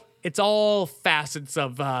all facets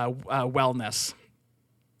of wellness.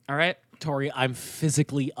 All right? Tori, I'm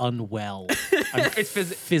physically unwell. I'm It's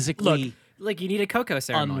physically Like you need a cocoa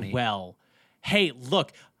ceremony. unwell. Hey,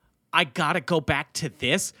 look, I gotta go back to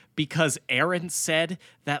this because Aaron said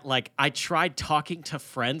that, like, I tried talking to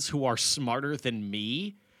friends who are smarter than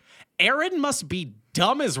me. Aaron must be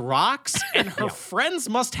dumb as rocks, and her friends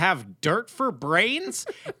must have dirt for brains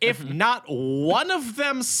if not one of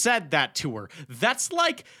them said that to her. That's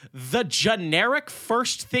like the generic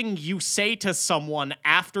first thing you say to someone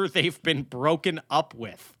after they've been broken up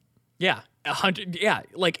with. Yeah, 100. Yeah,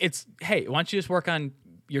 like it's, hey, why don't you just work on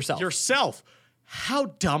yourself? Yourself. How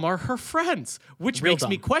dumb are her friends? Which Real makes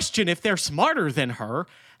me dumb. question if they're smarter than her.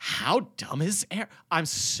 How dumb is Aaron? I'm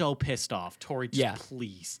so pissed off. Tori, just Yeah.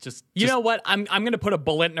 please. Just You know what? I'm gonna put a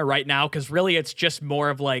bullet in it right now because really it's just more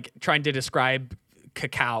of like trying to describe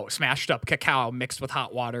cacao, smashed up cacao mixed with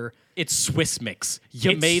hot water. it's Swiss mix.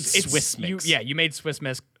 You made Swiss mix. You made Swiss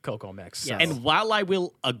mix cocoa mix. So. And while I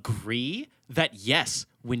will agree that, yes,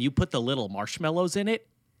 when you put the little marshmallows in it,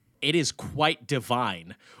 it is quite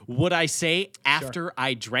divine. Would I say after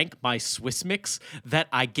I drank my Swiss mix that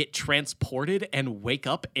I get transported and wake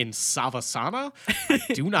up in Savasana? I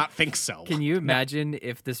do not think so. Can you imagine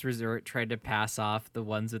if this resort tried to pass off the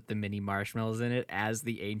ones with the mini marshmallows in it as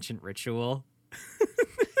the ancient ritual?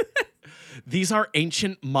 These are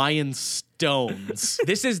ancient Mayan stones.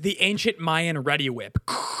 this is the ancient Mayan ready whip.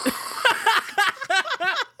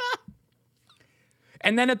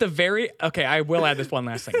 And then I will add this one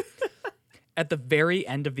last thing. At the very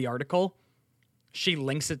end of the article, she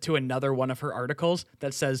links it to another one of her articles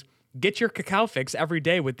that says, "Get your cacao fix every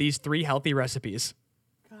day with these 3 healthy recipes."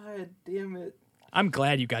 God damn it. I'm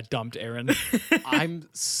glad you got dumped, Aaron. I'm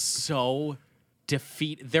so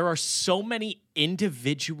defeated. There are so many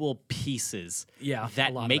individual pieces Yeah, a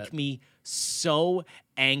that lot of make it. me so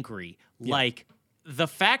angry. Like the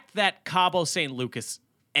fact that Cabo San Lucas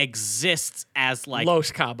exists as like Los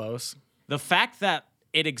Cabos. the fact that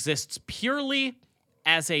it exists purely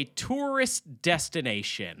as a tourist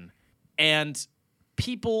destination and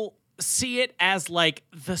people see it as like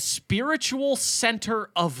the spiritual center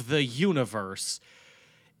of the universe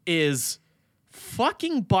is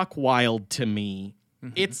fucking buck wild to me.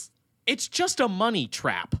 It's just a money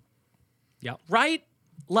trap, Yep. right?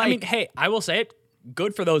 Like I mean, hey, I will say it.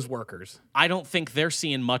 Good for those workers. I don't think they're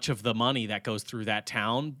seeing much of the money that goes through that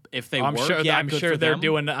town. If they I'm were, sure. yeah, I'm good sure for they're them.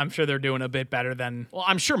 doing. I'm sure they're doing a bit better than. Well,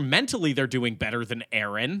 I'm sure mentally they're doing better than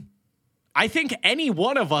Aaron. I think any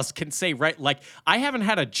one of us can say, right, like, I haven't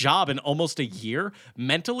had a job in almost a year.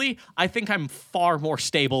 Mentally, I think I'm far more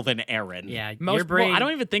stable than Aaron. Yeah, Most, your brain. well, I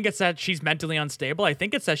don't even think it's that she's mentally unstable. I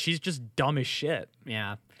think it's that she's just dumb as shit.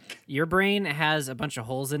 Yeah. Your brain has a bunch of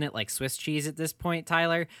holes in it like Swiss cheese at this point,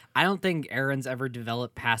 Tyler. I don't think Aaron's ever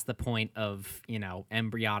developed past the point of,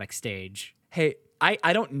 embryonic stage. Hey,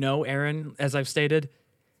 I don't know Erin, as I've stated,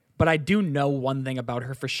 but I do know one thing about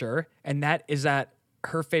her for sure, and that is that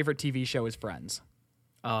her favorite TV show is Friends.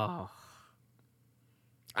 Oh.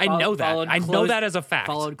 I know that. I know that as a fact.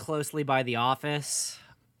 Followed closely by The Office.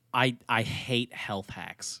 I hate health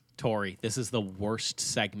hacks. Tori, this is the worst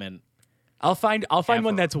segment. I'll find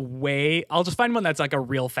one Ever. that's I'll just find one that's like a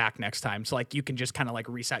real fact next time. So like you can just kind of like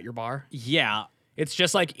reset your bar. Yeah. It's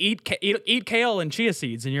just like eat kale and chia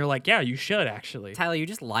seeds, and you're like, yeah, you should actually. Tyler, you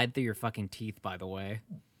just lied through your fucking teeth, by the way.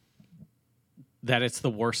 That it's the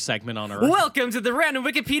worst segment on earth. Welcome to the Random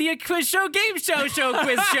Wikipedia Quiz Show Game Show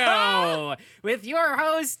Quiz Show with your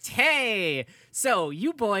host, Tay. So,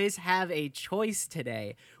 you boys have a choice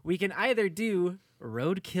today. We can either do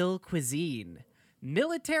roadkill cuisine,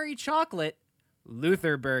 military chocolate,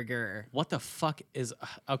 Luther burger. What the fuck is...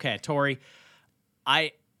 Okay, Tori,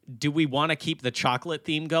 do we want to keep the chocolate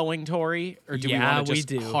theme going, Tori? Or do we want to just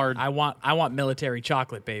do. hard... I want military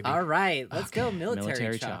chocolate, baby. All right, let's go military,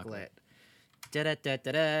 military chocolate.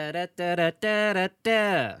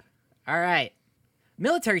 Da-da-da-da-da-da-da-da-da. All right.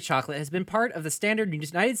 Military chocolate has been part of the standard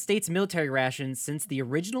United States military ration since the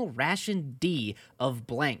original Ration D of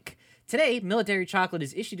blank. Today, military chocolate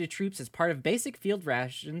is issued to troops as part of basic field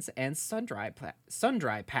rations and sun-dry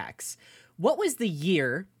packs. What was the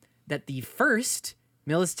year that the first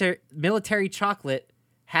military chocolate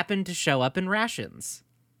happened to show up in rations?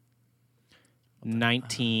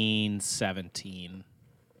 1917.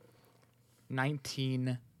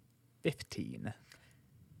 1915.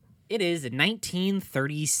 It is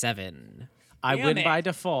 1937. I Damn win it. by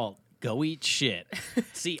default. Go eat shit.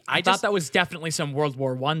 See, I thought that was definitely some World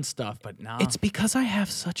War I stuff, but no. It's because I have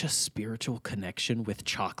such a spiritual connection with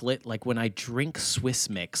chocolate. Like when I drink Swiss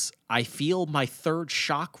Mix, I feel my third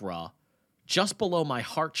chakra just below my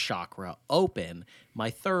heart chakra open. My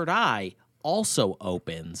third eye also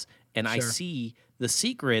opens, and I Sure. see the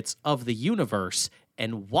secrets of the universe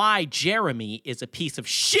and why Jeremy is a piece of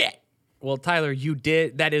shit. Well, Tyler, you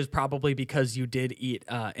did. That is probably because you did eat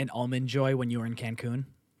an Almond Joy when you were in Cancun.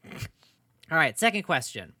 All right, second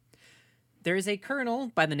question. There is a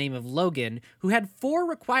colonel by the name of Logan who had 4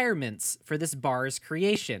 requirements for this bar's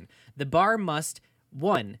creation. The bar must,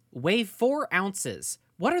 1, weigh 4 ounces.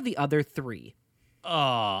 What are the other 3?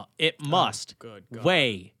 It must good God.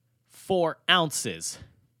 weigh 4 ounces.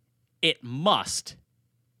 It must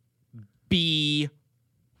be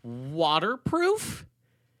waterproof.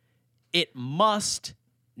 It must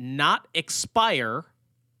not expire,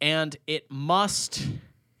 and it must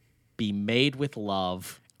be made with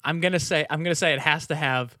love. I'm gonna say it has to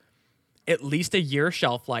have at least a year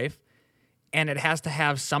shelf life, and it has to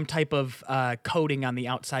have some type of coating on the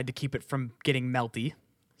outside to keep it from getting melty.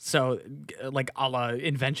 So, like a la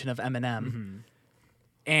invention of M&M,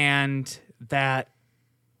 and that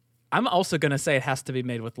I'm also gonna say it has to be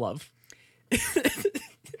made with love.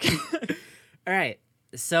 All right,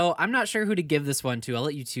 so I'm not sure who to give this one to. I'll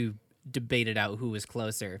let you two debate it out who was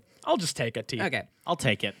closer. I'll just take it, T. Okay. I'll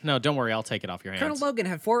take it. No, don't worry. I'll take it off your hands. Colonel Logan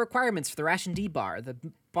had 4 requirements for the Ration D bar. The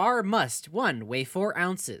bar must 1, weigh 4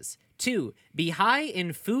 ounces. 2, be high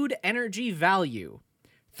in food energy value.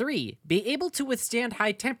 3, be able to withstand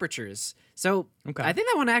high temperatures. So Okay. I think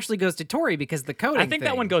that one actually goes to Tori because the coding I think that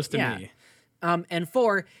thing. one goes to Yeah. me. And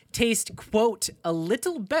 4, taste, quote, a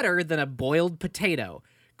little better than a boiled potato,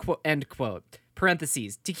 end quote.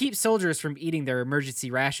 Parentheses, to keep soldiers from eating their emergency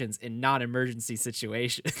rations in non-emergency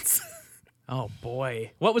situations. Oh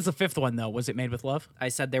boy, what was the 5th one though? Was it made with love? I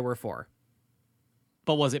said there were 4.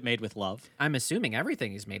 But was it made with love? I'm assuming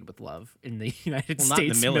everything is made with love in the United Well, not in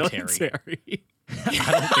the States military.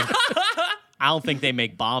 I don't think they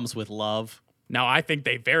make bombs with love. No, I think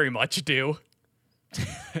they very much do.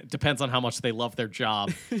 It depends on how much they love their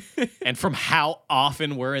job. And from how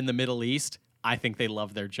often we're in the Middle East, I think they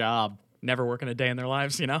love their job. Never working a day in their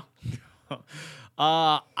lives, you know?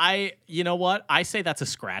 You know what? I say that's a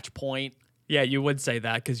scratch point. Yeah, you would say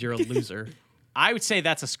that because you're a loser. I would say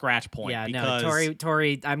that's a scratch point. Yeah, because no,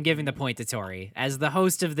 Tori, I'm giving the point to Tori. As the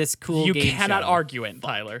host of this cool You game cannot show. argue it,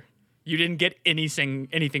 Tyler. You didn't get anything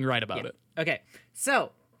right about it. Okay,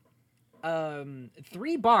 so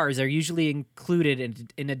 3 bars are usually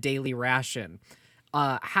included in a daily ration.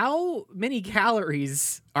 How many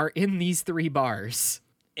calories are in these 3 bars?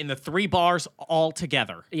 in the 3 bars all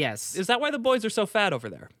together. Yes. Is that why the boys are so fat over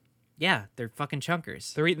there? Yeah, they're fucking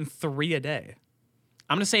chunkers. They're eating 3 a day.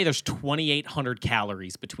 I'm going to say there's 2,800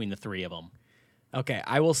 calories between the 3 of them. Okay,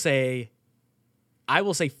 I will say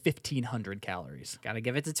 1,500 calories. Gotta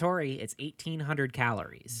give it to Tori. It's 1,800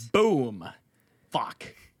 calories. Boom.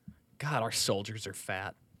 Fuck. God, our soldiers are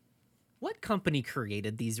fat. What company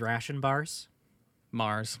created these ration bars?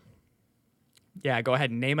 Mars. Yeah, go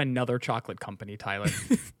ahead and name another chocolate company, Tyler.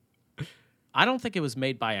 I don't think it was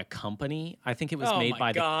made by a company. I think it was Oh made my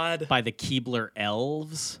by God. the Keebler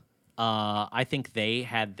elves. I think they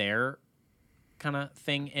had their kind of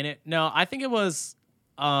thing in it. No, I think it was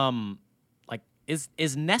like is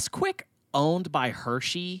Nesquik owned by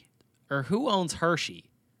Hershey, or who owns Hershey?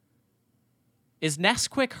 Is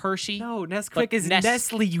Nesquik Hershey? No, Nesquik Like is Nes-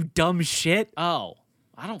 Nestle, you dumb shit. Oh,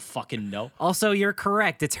 I don't fucking know. Also, you're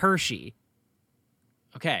correct. It's Hershey.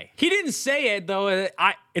 Okay. He didn't say it though.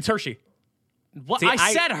 It's Hershey. What? See,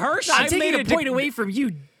 I said Hershey. I'm I taking made a a point de- away from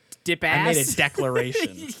you, dip ass. I made a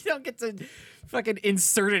declaration. You don't get to fucking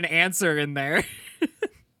insert an answer in there.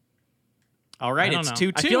 All right, I don't it's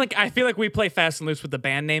know. 2-2. I feel like we play fast and loose with the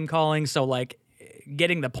band name calling. So like,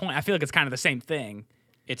 getting the point. I feel like it's kind of the same thing.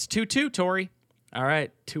 It's 2-2, Tori. All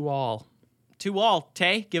right, 2-2. 2-2.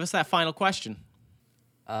 Tay, give us that final question.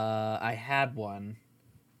 I had one.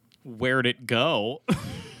 Where'd it go?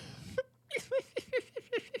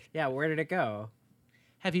 Yeah, where did it go?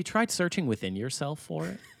 Have you tried searching within yourself for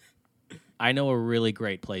it? I know a really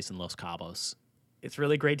great place in Los Cabos. It's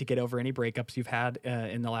really great to get over any breakups you've had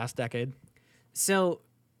in the last decade. So,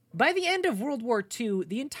 by the end of World War II,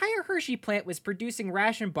 the entire Hershey plant was producing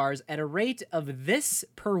ration bars at a rate of this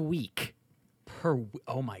per week.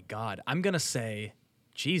 Oh my God. I'm going to say,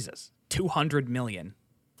 Jesus, 200 million.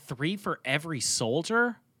 3 for every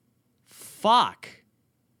soldier? Fuck.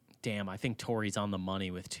 Damn, I think Tori's on the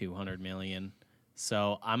money with 200 million.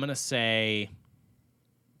 So I'm going to say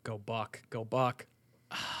Go Buck. Go Buck.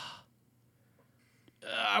 I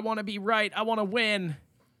want to be right. I want to win.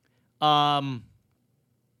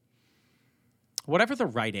 Whatever the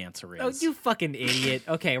right answer is. Oh, you fucking idiot.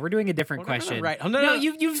 Okay, we're doing a different Whatever the question. right- oh, no.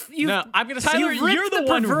 You've No, I'm going to say Tyler, you've ripped you're the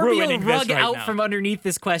the one proverbial ruining this rug right out now. from underneath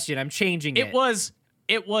this question. I'm changing it.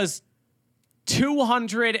 it was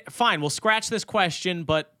 200. Fine, we'll scratch this question,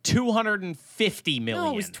 but 250 million.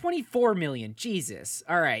 No, it was 24 million. Jesus.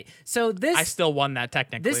 All right. So this I still won that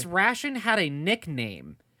technically. this ration had a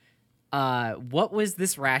nickname. What was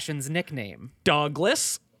this ration's nickname?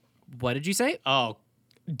 Douglas. What did you say? Oh,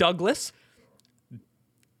 Douglas.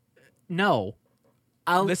 No.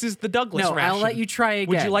 This is the Douglas No, ration. I'll let you try again.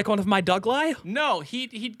 Would you like one of my Dougly? no, he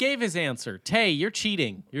gave his answer. Tay, you're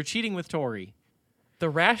cheating. You're cheating with Tori. The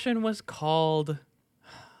ration was called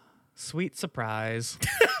Sweet Surprise.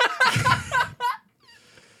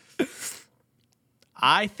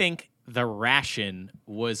 I think the ration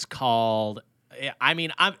was called. I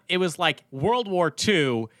mean, it was like World War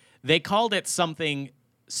II. They called it something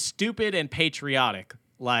stupid and patriotic,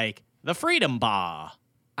 like the Freedom Bar.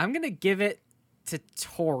 I'm going to give it to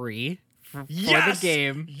Tori for the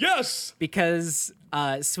game. Yes. Because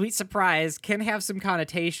Sweet Surprise can have some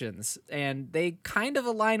connotations, and they kind of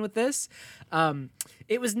align with this.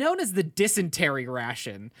 It was known as the dysentery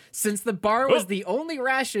ration, since the bar was the only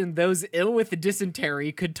ration those ill with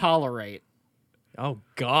dysentery could tolerate. Oh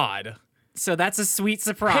God. So that's a sweet Hey,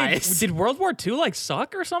 surprise. did World War II like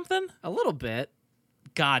suck or something? A little bit.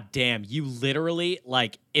 God damn, you literally,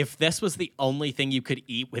 like, if this was the only thing you could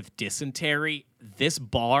eat with dysentery, this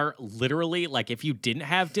bar literally, like, if you didn't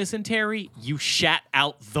have dysentery, you shat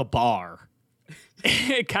out the bar.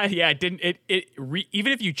 It kind of, yeah, it didn't.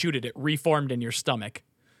 Even if you chewed it, it reformed in your stomach.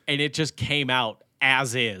 And it just came out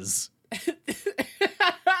as is.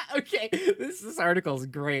 Okay, this article is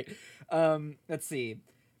great. Let's see.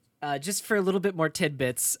 Just for a little bit more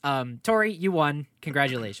tidbits, Tori, you won.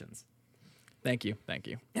 Congratulations. Thank you. Thank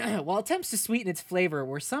you. While attempts to sweeten its flavor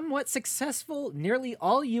were somewhat successful, nearly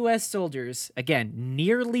all U.S. soldiers, again,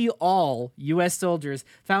 nearly all U.S. soldiers,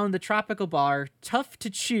 found the tropical bar tough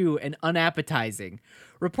to chew and unappetizing.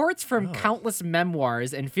 Reports from countless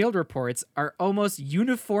memoirs and field reports are almost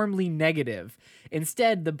uniformly negative.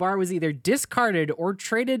 Instead, the bar was either discarded or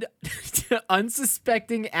traded to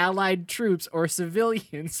unsuspecting Allied troops or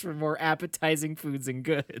civilians for more appetizing foods and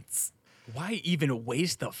goods. Why even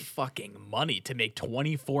waste the fucking money to make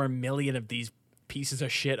 24 million of these pieces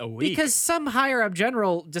of shit a week? Because some higher up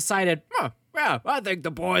general decided, yeah, I think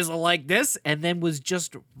the boys will like this, and then was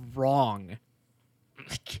just wrong.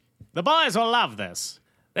 The boys will love this.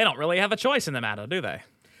 they don't really have a choice in the matter, do they?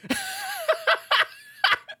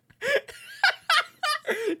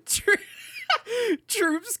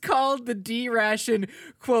 Troops called the D ration,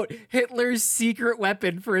 quote, Hitler's secret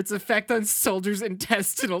weapon for its effect on soldiers'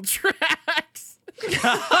 intestinal tracts.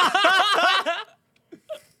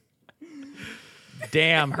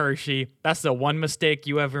 Damn, Hershey. That's the one mistake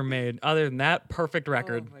you ever made. Other than that, perfect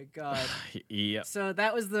record. Oh my god. Yep. So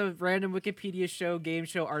that was the random Wikipedia show, game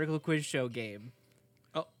show, article quiz show game.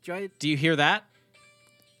 Oh. Joy, Do you hear that?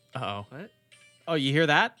 Uh-oh. what? Oh, you hear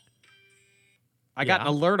that? I got an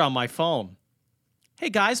Yeah. alert on my phone. Hey,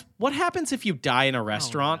 guys, what happens if you die in a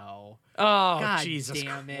restaurant? Oh, no. Oh, God Jesus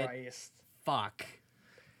damn it. Christ. Fuck.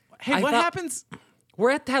 Hey, I what thought- happens?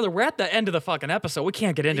 We're at the end of the fucking episode. We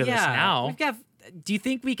can't get into this now. We've got. Do you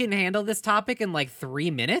think we can handle this topic in like 3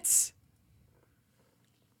 minutes?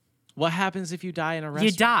 What happens if you die in a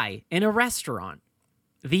restaurant? You die in a restaurant.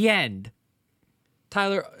 The end.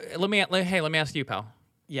 Tyler, let me ask you, pal.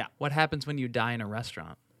 Yeah. What happens when you die in a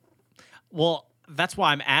restaurant? Well, that's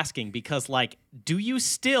why I'm asking, because, like, do you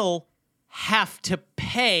still have to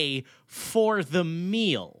pay for the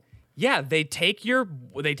meal? Yeah, they take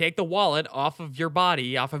the wallet off of your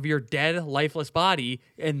body, off of your dead, lifeless body,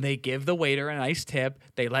 and they give the waiter a nice tip.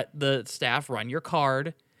 They let the staff run your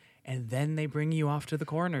card, and then they bring you off to the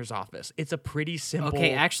coroner's office. It's a pretty simple.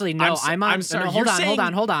 Okay, actually, no. I'm sorry, no, you're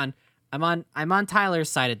hold on. I'm on Tyler's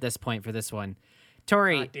side at this point for this one.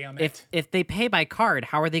 Tori, God damn it. if they pay by card,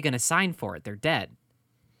 how are they going to sign for it? They're dead.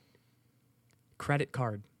 credit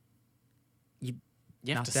card, You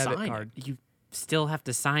have not to debit sign card. You still have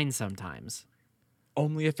to sign sometimes.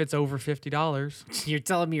 Only if it's over $50. You're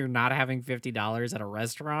telling me you're not having $50 at a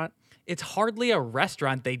restaurant? It's hardly a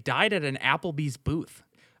restaurant. They died at an Applebee's booth.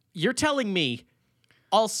 You're telling me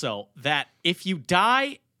also that if you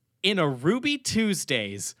die in a Ruby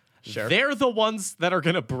Tuesdays, Sure. they're the ones that are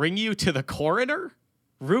going to bring you to the coroner?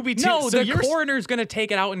 Ruby Tuesday. No, so the you're coroner's gonna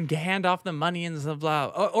take it out and hand off the money and blah.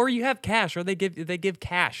 Or you have cash, or they give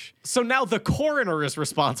cash. So now the coroner is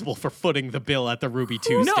responsible for footing the bill at the Ruby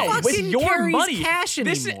Tuesday. No, with fucking your carries money. cash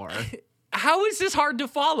This- anymore? How is this hard to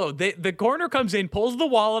follow? The coroner comes in, pulls the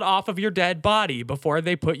wallet off of your dead body before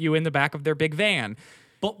they put you in the back of their big van.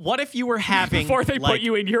 But what if you were having Before they like, put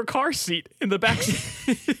you in your car seat in the back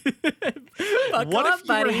seat. what up, if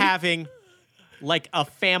you were buddy. having like a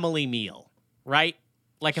family meal, right?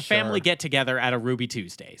 Like a family get together at a Ruby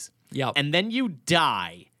Tuesdays. Yep. And then you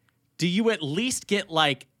die. Do you at least get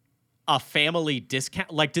like a family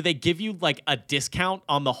discount? Like, do they give you like a discount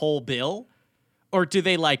on the whole bill? Or do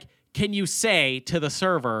they like, can you say to the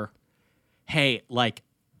server, hey, like,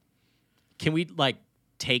 can we like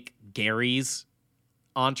take Gary's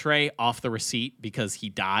entree off the receipt because he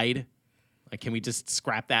died? Like, can we just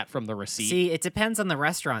scrap that from the receipt? See, it depends on the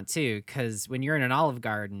restaurant too, because when you're in an Olive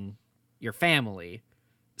Garden, you're family.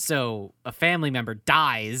 So a family member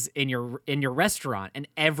dies in your restaurant, and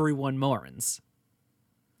everyone mourns.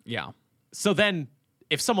 Yeah. So then,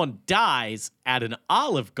 if someone dies at an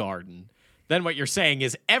Olive Garden, then what you're saying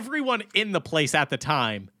is everyone in the place at the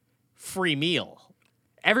time, free meal.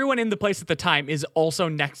 Everyone in the place at the time is also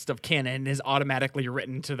next of kin and is automatically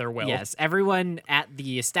written to their will. Yes, everyone at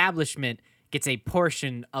the establishment gets a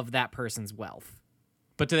portion of that person's wealth.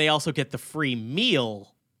 But do they also get the free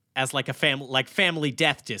meal as like a family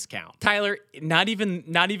death discount? Tyler, not even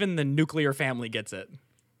the nuclear family gets it.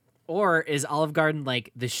 Or is Olive Garden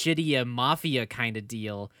like the shitty mafia kind of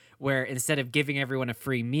deal where instead of giving everyone a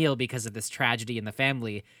free meal because of this tragedy in the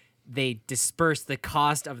family, they disperse the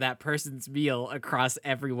cost of that person's meal across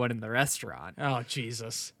everyone in the restaurant? Oh,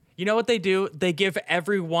 Jesus. You know what they do? They give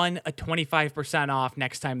everyone a 25% off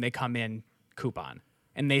next time they come in coupon.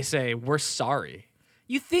 And they say, we're sorry.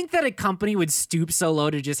 You think that a company would stoop so low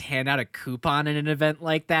to just hand out a coupon in an event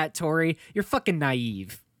like that, Tori? You're fucking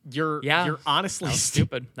naive. You're honestly That was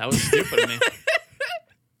stupid. That was stupid of me.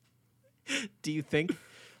 Do you think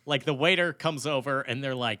like the waiter comes over and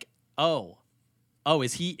they're like, oh,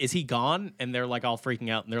 is he gone? And they're like all freaking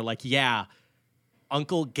out and they're like, yeah,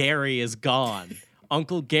 Uncle Gary is gone.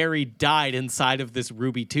 Uncle Gary died inside of this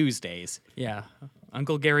Ruby Tuesdays. Yeah.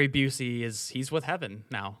 Uncle Gary Busey he's with heaven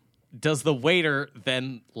now. Does the waiter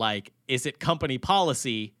then like, is it company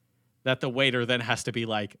policy that the waiter then has to be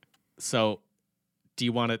like, so do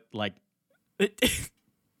you want to like,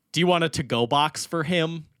 do you want a to-go box for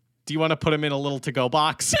him? Do you want to put him in a little to-go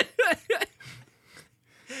box?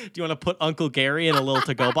 Do you want to put Uncle Gary in a little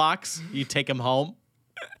to-go box? You take him home?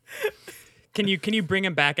 Can you bring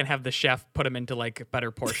him back and have the chef put him into like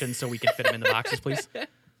better portions so we can fit him in the boxes, please?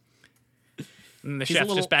 And the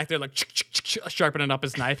chef's just back there like sharpening up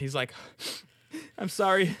his knife. He's like, I'm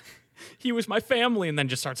sorry. He was my family, and then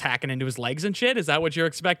just starts hacking into his legs and shit. Is that what you're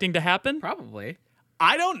expecting to happen? Probably.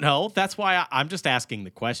 I don't know. That's why I'm just asking the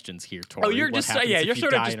questions here, Tori. Oh, you're What just happens yeah, if you're you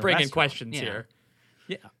sort of die just in a bringing restaurant? questions Yeah. here.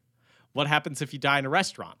 Yeah. What happens if you die in a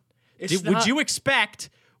restaurant? It's Would not- you expect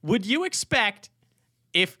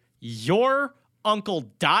if your uncle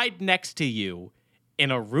died next to you in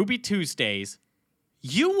a Ruby Tuesdays,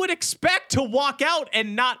 you would expect to walk out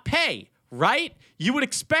and not pay, right? You would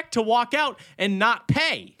expect to walk out and not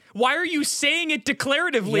pay. Why are you saying it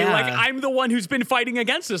declaratively Yeah. like I'm the one who's been fighting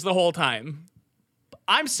against this the whole time?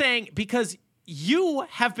 I'm saying because you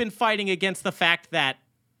have been fighting against the fact that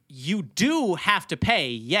you do have to pay.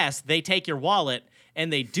 Yes, they take your wallet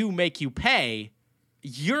and they do make you pay.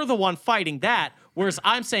 You're the one fighting that. Whereas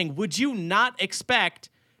I'm saying, would you not expect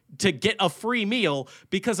to get a free meal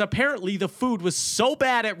because apparently the food was so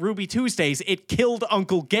bad at Ruby Tuesdays, it killed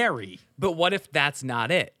Uncle Gary? But what if that's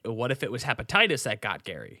not it? What if it was hepatitis that got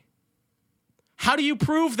Gary? How do you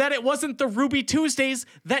prove that it wasn't the Ruby Tuesdays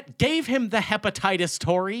that gave him the hepatitis,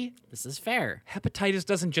 Tori? This is fair. Hepatitis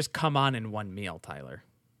doesn't just come on in one meal, Tyler.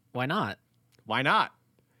 Why not? Why not?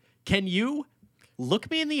 Can you look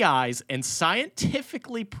me in the eyes and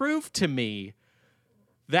scientifically prove to me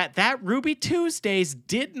that Ruby Tuesdays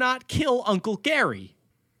did not kill Uncle Gary?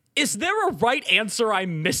 Is there a right answer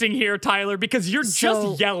I'm missing here, Tyler? Because you're So,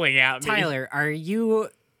 just yelling at me. Tyler, are you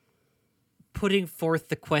putting forth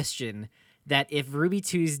the question that if Ruby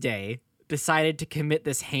Tuesday decided to commit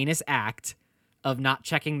this heinous act of not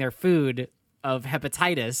checking their food of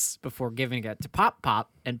hepatitis before giving it to Pop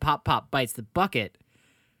Pop, and Pop Pop bites the bucket,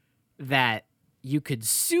 that you could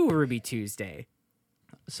sue Ruby Tuesday?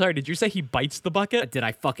 Sorry, did you say he bites the bucket? Did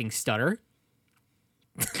I fucking stutter?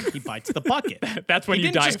 He bites the bucket. That's when He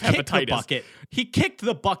you didn't die just of kick the hepatitis. bucket. He kicked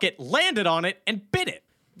the bucket, landed on it, and bit it.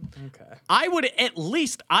 Okay.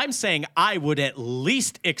 I'm saying I would at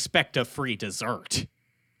least expect a free dessert.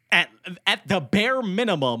 At the bare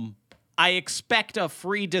minimum, I expect a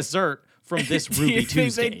free dessert from this Do Ruby you think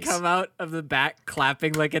Tuesdays. they'd come out of the back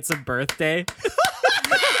clapping like it's a birthday?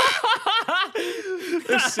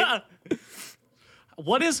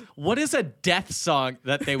 What is a death song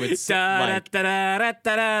that they would sing? Like,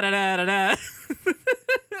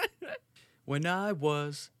 When I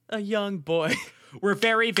was a young boy. we're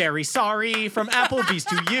very, very sorry from Applebee's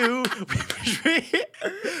to you.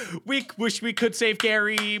 We wish we could save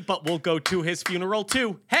Gary, but we'll go to his funeral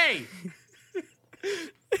too. Hey!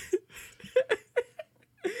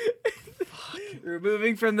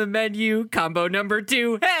 Removing from the menu, combo number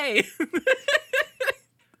 2. Hey!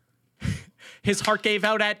 His heart gave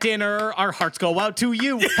out at dinner. Our hearts go out to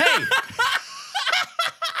you. Hey!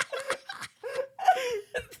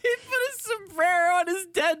 He put a sombrero on his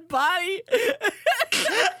dead body.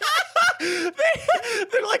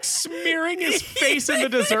 They're like smearing his face in the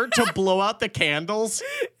dessert to blow out the candles.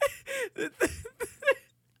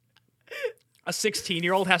 A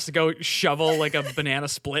 16-year-old has to go shovel like a banana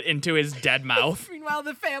split into his dead mouth. Meanwhile,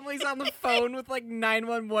 the family's on the phone with like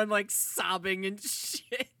 911, like sobbing and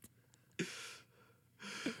shit.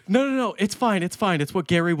 No. It's fine. It's fine. It's what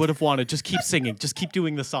Gary would have wanted. Just keep singing. Just keep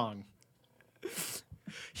doing the song.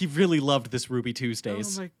 He really loved this Ruby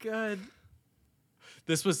Tuesdays. Oh my god.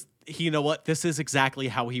 This was, you know what? This is exactly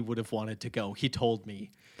how he would have wanted to go. He told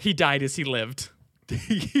me. He died as he lived.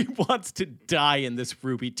 He wants to die in this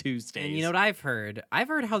Ruby Tuesdays. And you know what I've heard? I've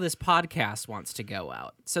heard how this podcast wants to go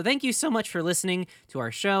out. So thank you so much for listening to our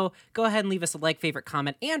show. Go ahead and leave us a like, favorite,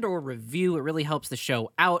 comment, and or review. It really helps the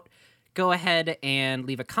show out. Go ahead and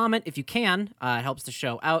leave a comment if you can. It helps the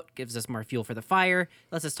show out, gives us more fuel for the fire,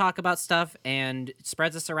 lets us talk about stuff, and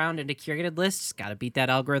spreads us around into curated lists. Got to beat that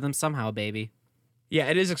algorithm somehow, baby. Yeah,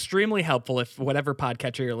 it is extremely helpful if whatever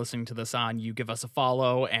podcatcher you're listening to this on, you give us a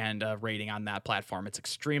follow and a rating on that platform. It's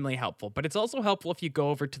extremely helpful. But it's also helpful if you go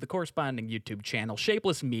over to the corresponding YouTube channel,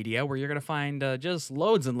 Shapeless Media, where you're going to find just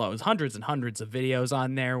loads and loads, hundreds and hundreds of videos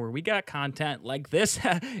on there where we got content like this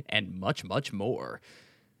and much, much more.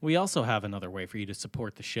 We also have another way for you to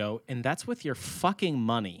support the show, and that's with your fucking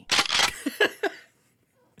money.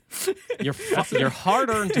 your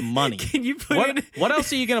hard-earned money. Can you put What, in? what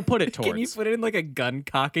else are you going to put it towards? Can you put in like a gun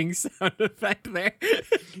cocking sound effect there?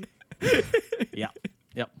 Yeah.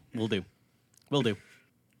 Yep. We'll do.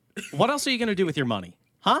 What else are you going to do with your money?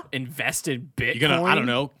 Huh? Invest in Bitcoin. You're going to, I don't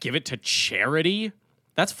know, give it to charity?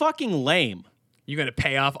 That's fucking lame. You going to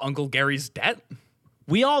pay off Uncle Gary's debt?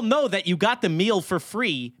 We all know that you got the meal for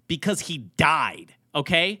free because he died,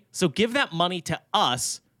 okay? So give that money to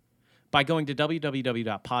us by going to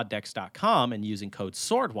www.poddex.com and using code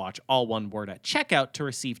SWORDWATCH, all one word, at checkout to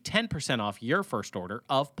receive 10% off your first order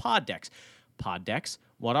of Poddex. Poddex,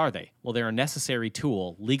 what are they? Well, they're a necessary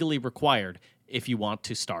tool, legally required, if you want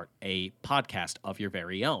to start a podcast of your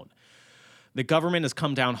very own. The government has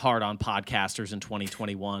come down hard on podcasters in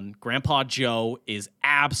 2021. Grandpa Joe is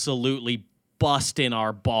absolutely busting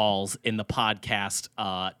our balls in the podcast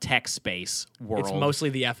tech space world. It's mostly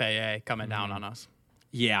the FAA coming down on us.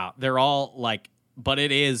 Yeah, they're all like, but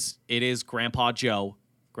it is Grandpa Joe.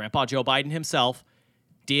 Grandpa Joe Biden himself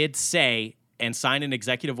did say and sign an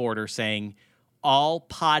executive order saying all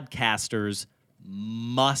podcasters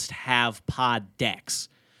must have Poddex.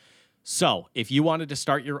 So if you wanted to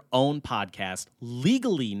start your own podcast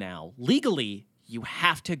legally, you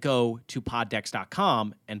have to go to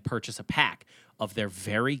poddex.com and purchase a pack of their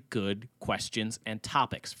very good questions and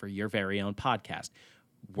topics for your very own podcast.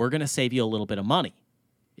 We're going to save you a little bit of money.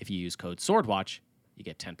 If you use code SWORDWATCH, you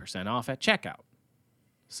get 10% off at checkout.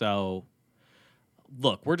 So,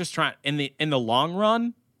 look, we're just trying, in the long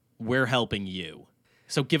run, we're helping you.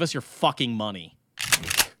 So give us your fucking money.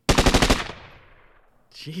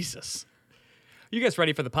 Jesus. You guys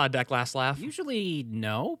ready for the pod deck last laugh? Usually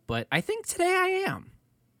no, but I think today I am.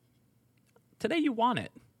 Today you want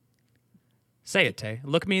it. Say it, Tay.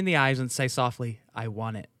 Look me in the eyes and say softly, I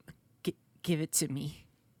want it. Give it to me.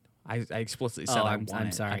 I explicitly said I want it.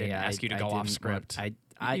 I'm sorry. I didn't yeah, ask you to go off didn't script. want-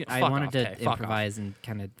 You- I fuck wanted off, to Tay. Fuck improvise and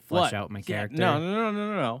kind of flesh out my character.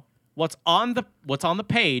 No. What's on the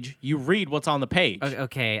page, you read what's on the page.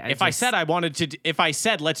 Okay. If I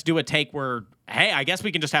said let's do a take where, hey, I guess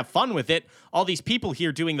we can just have fun with it. All these people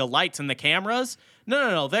here doing the lights and the cameras.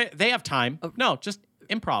 No. They have time. No, just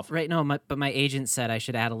improv. Right, no, but my agent said I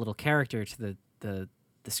should add a little character to the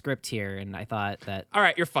script here, and I thought that All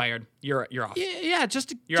right, you're fired. You're off. Yeah,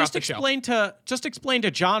 just off the show. explain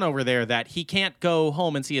to John over there that he can't go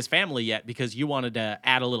home and see his family yet because you wanted to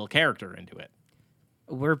add a little character into it.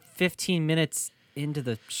 we're 15 minutes into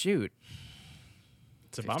the shoot.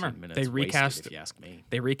 It's a 15 bummer. minutes They wasted, recast. if you ask me.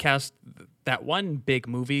 They recast that one big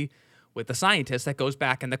movie with the scientist that goes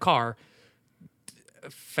back in the car.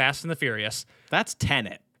 Fast and the Furious. That's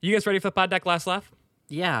Tenet. You guys ready for the pod deck last laugh?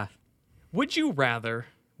 Yeah. Would you rather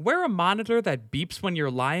wear a monitor that beeps when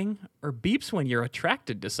you're lying or beeps when you're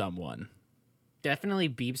attracted to someone? Definitely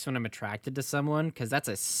beeps when I'm attracted to someone, because that's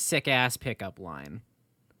a sick ass pickup line.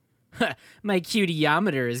 My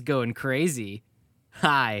cutiometer is going crazy.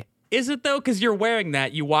 Hi. Is it though? Because you're wearing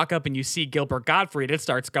that, you walk up and you see Gilbert Gottfried, it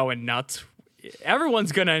starts going nuts.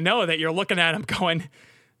 Everyone's going to know that you're looking at him going,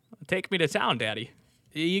 take me to town, daddy.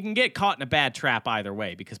 You can get caught in a bad trap either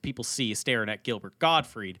way because people see you staring at Gilbert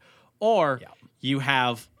Gottfried, or you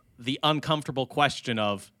have the uncomfortable question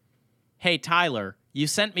of, hey, Tyler, you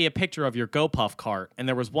sent me a picture of your GoPuff cart and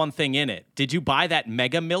there was one thing in it. Did you buy that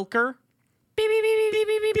Mega Milker? Beep, beep, beep, beep, beep,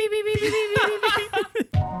 beep, beep, beep, beep, beep, beep, beep.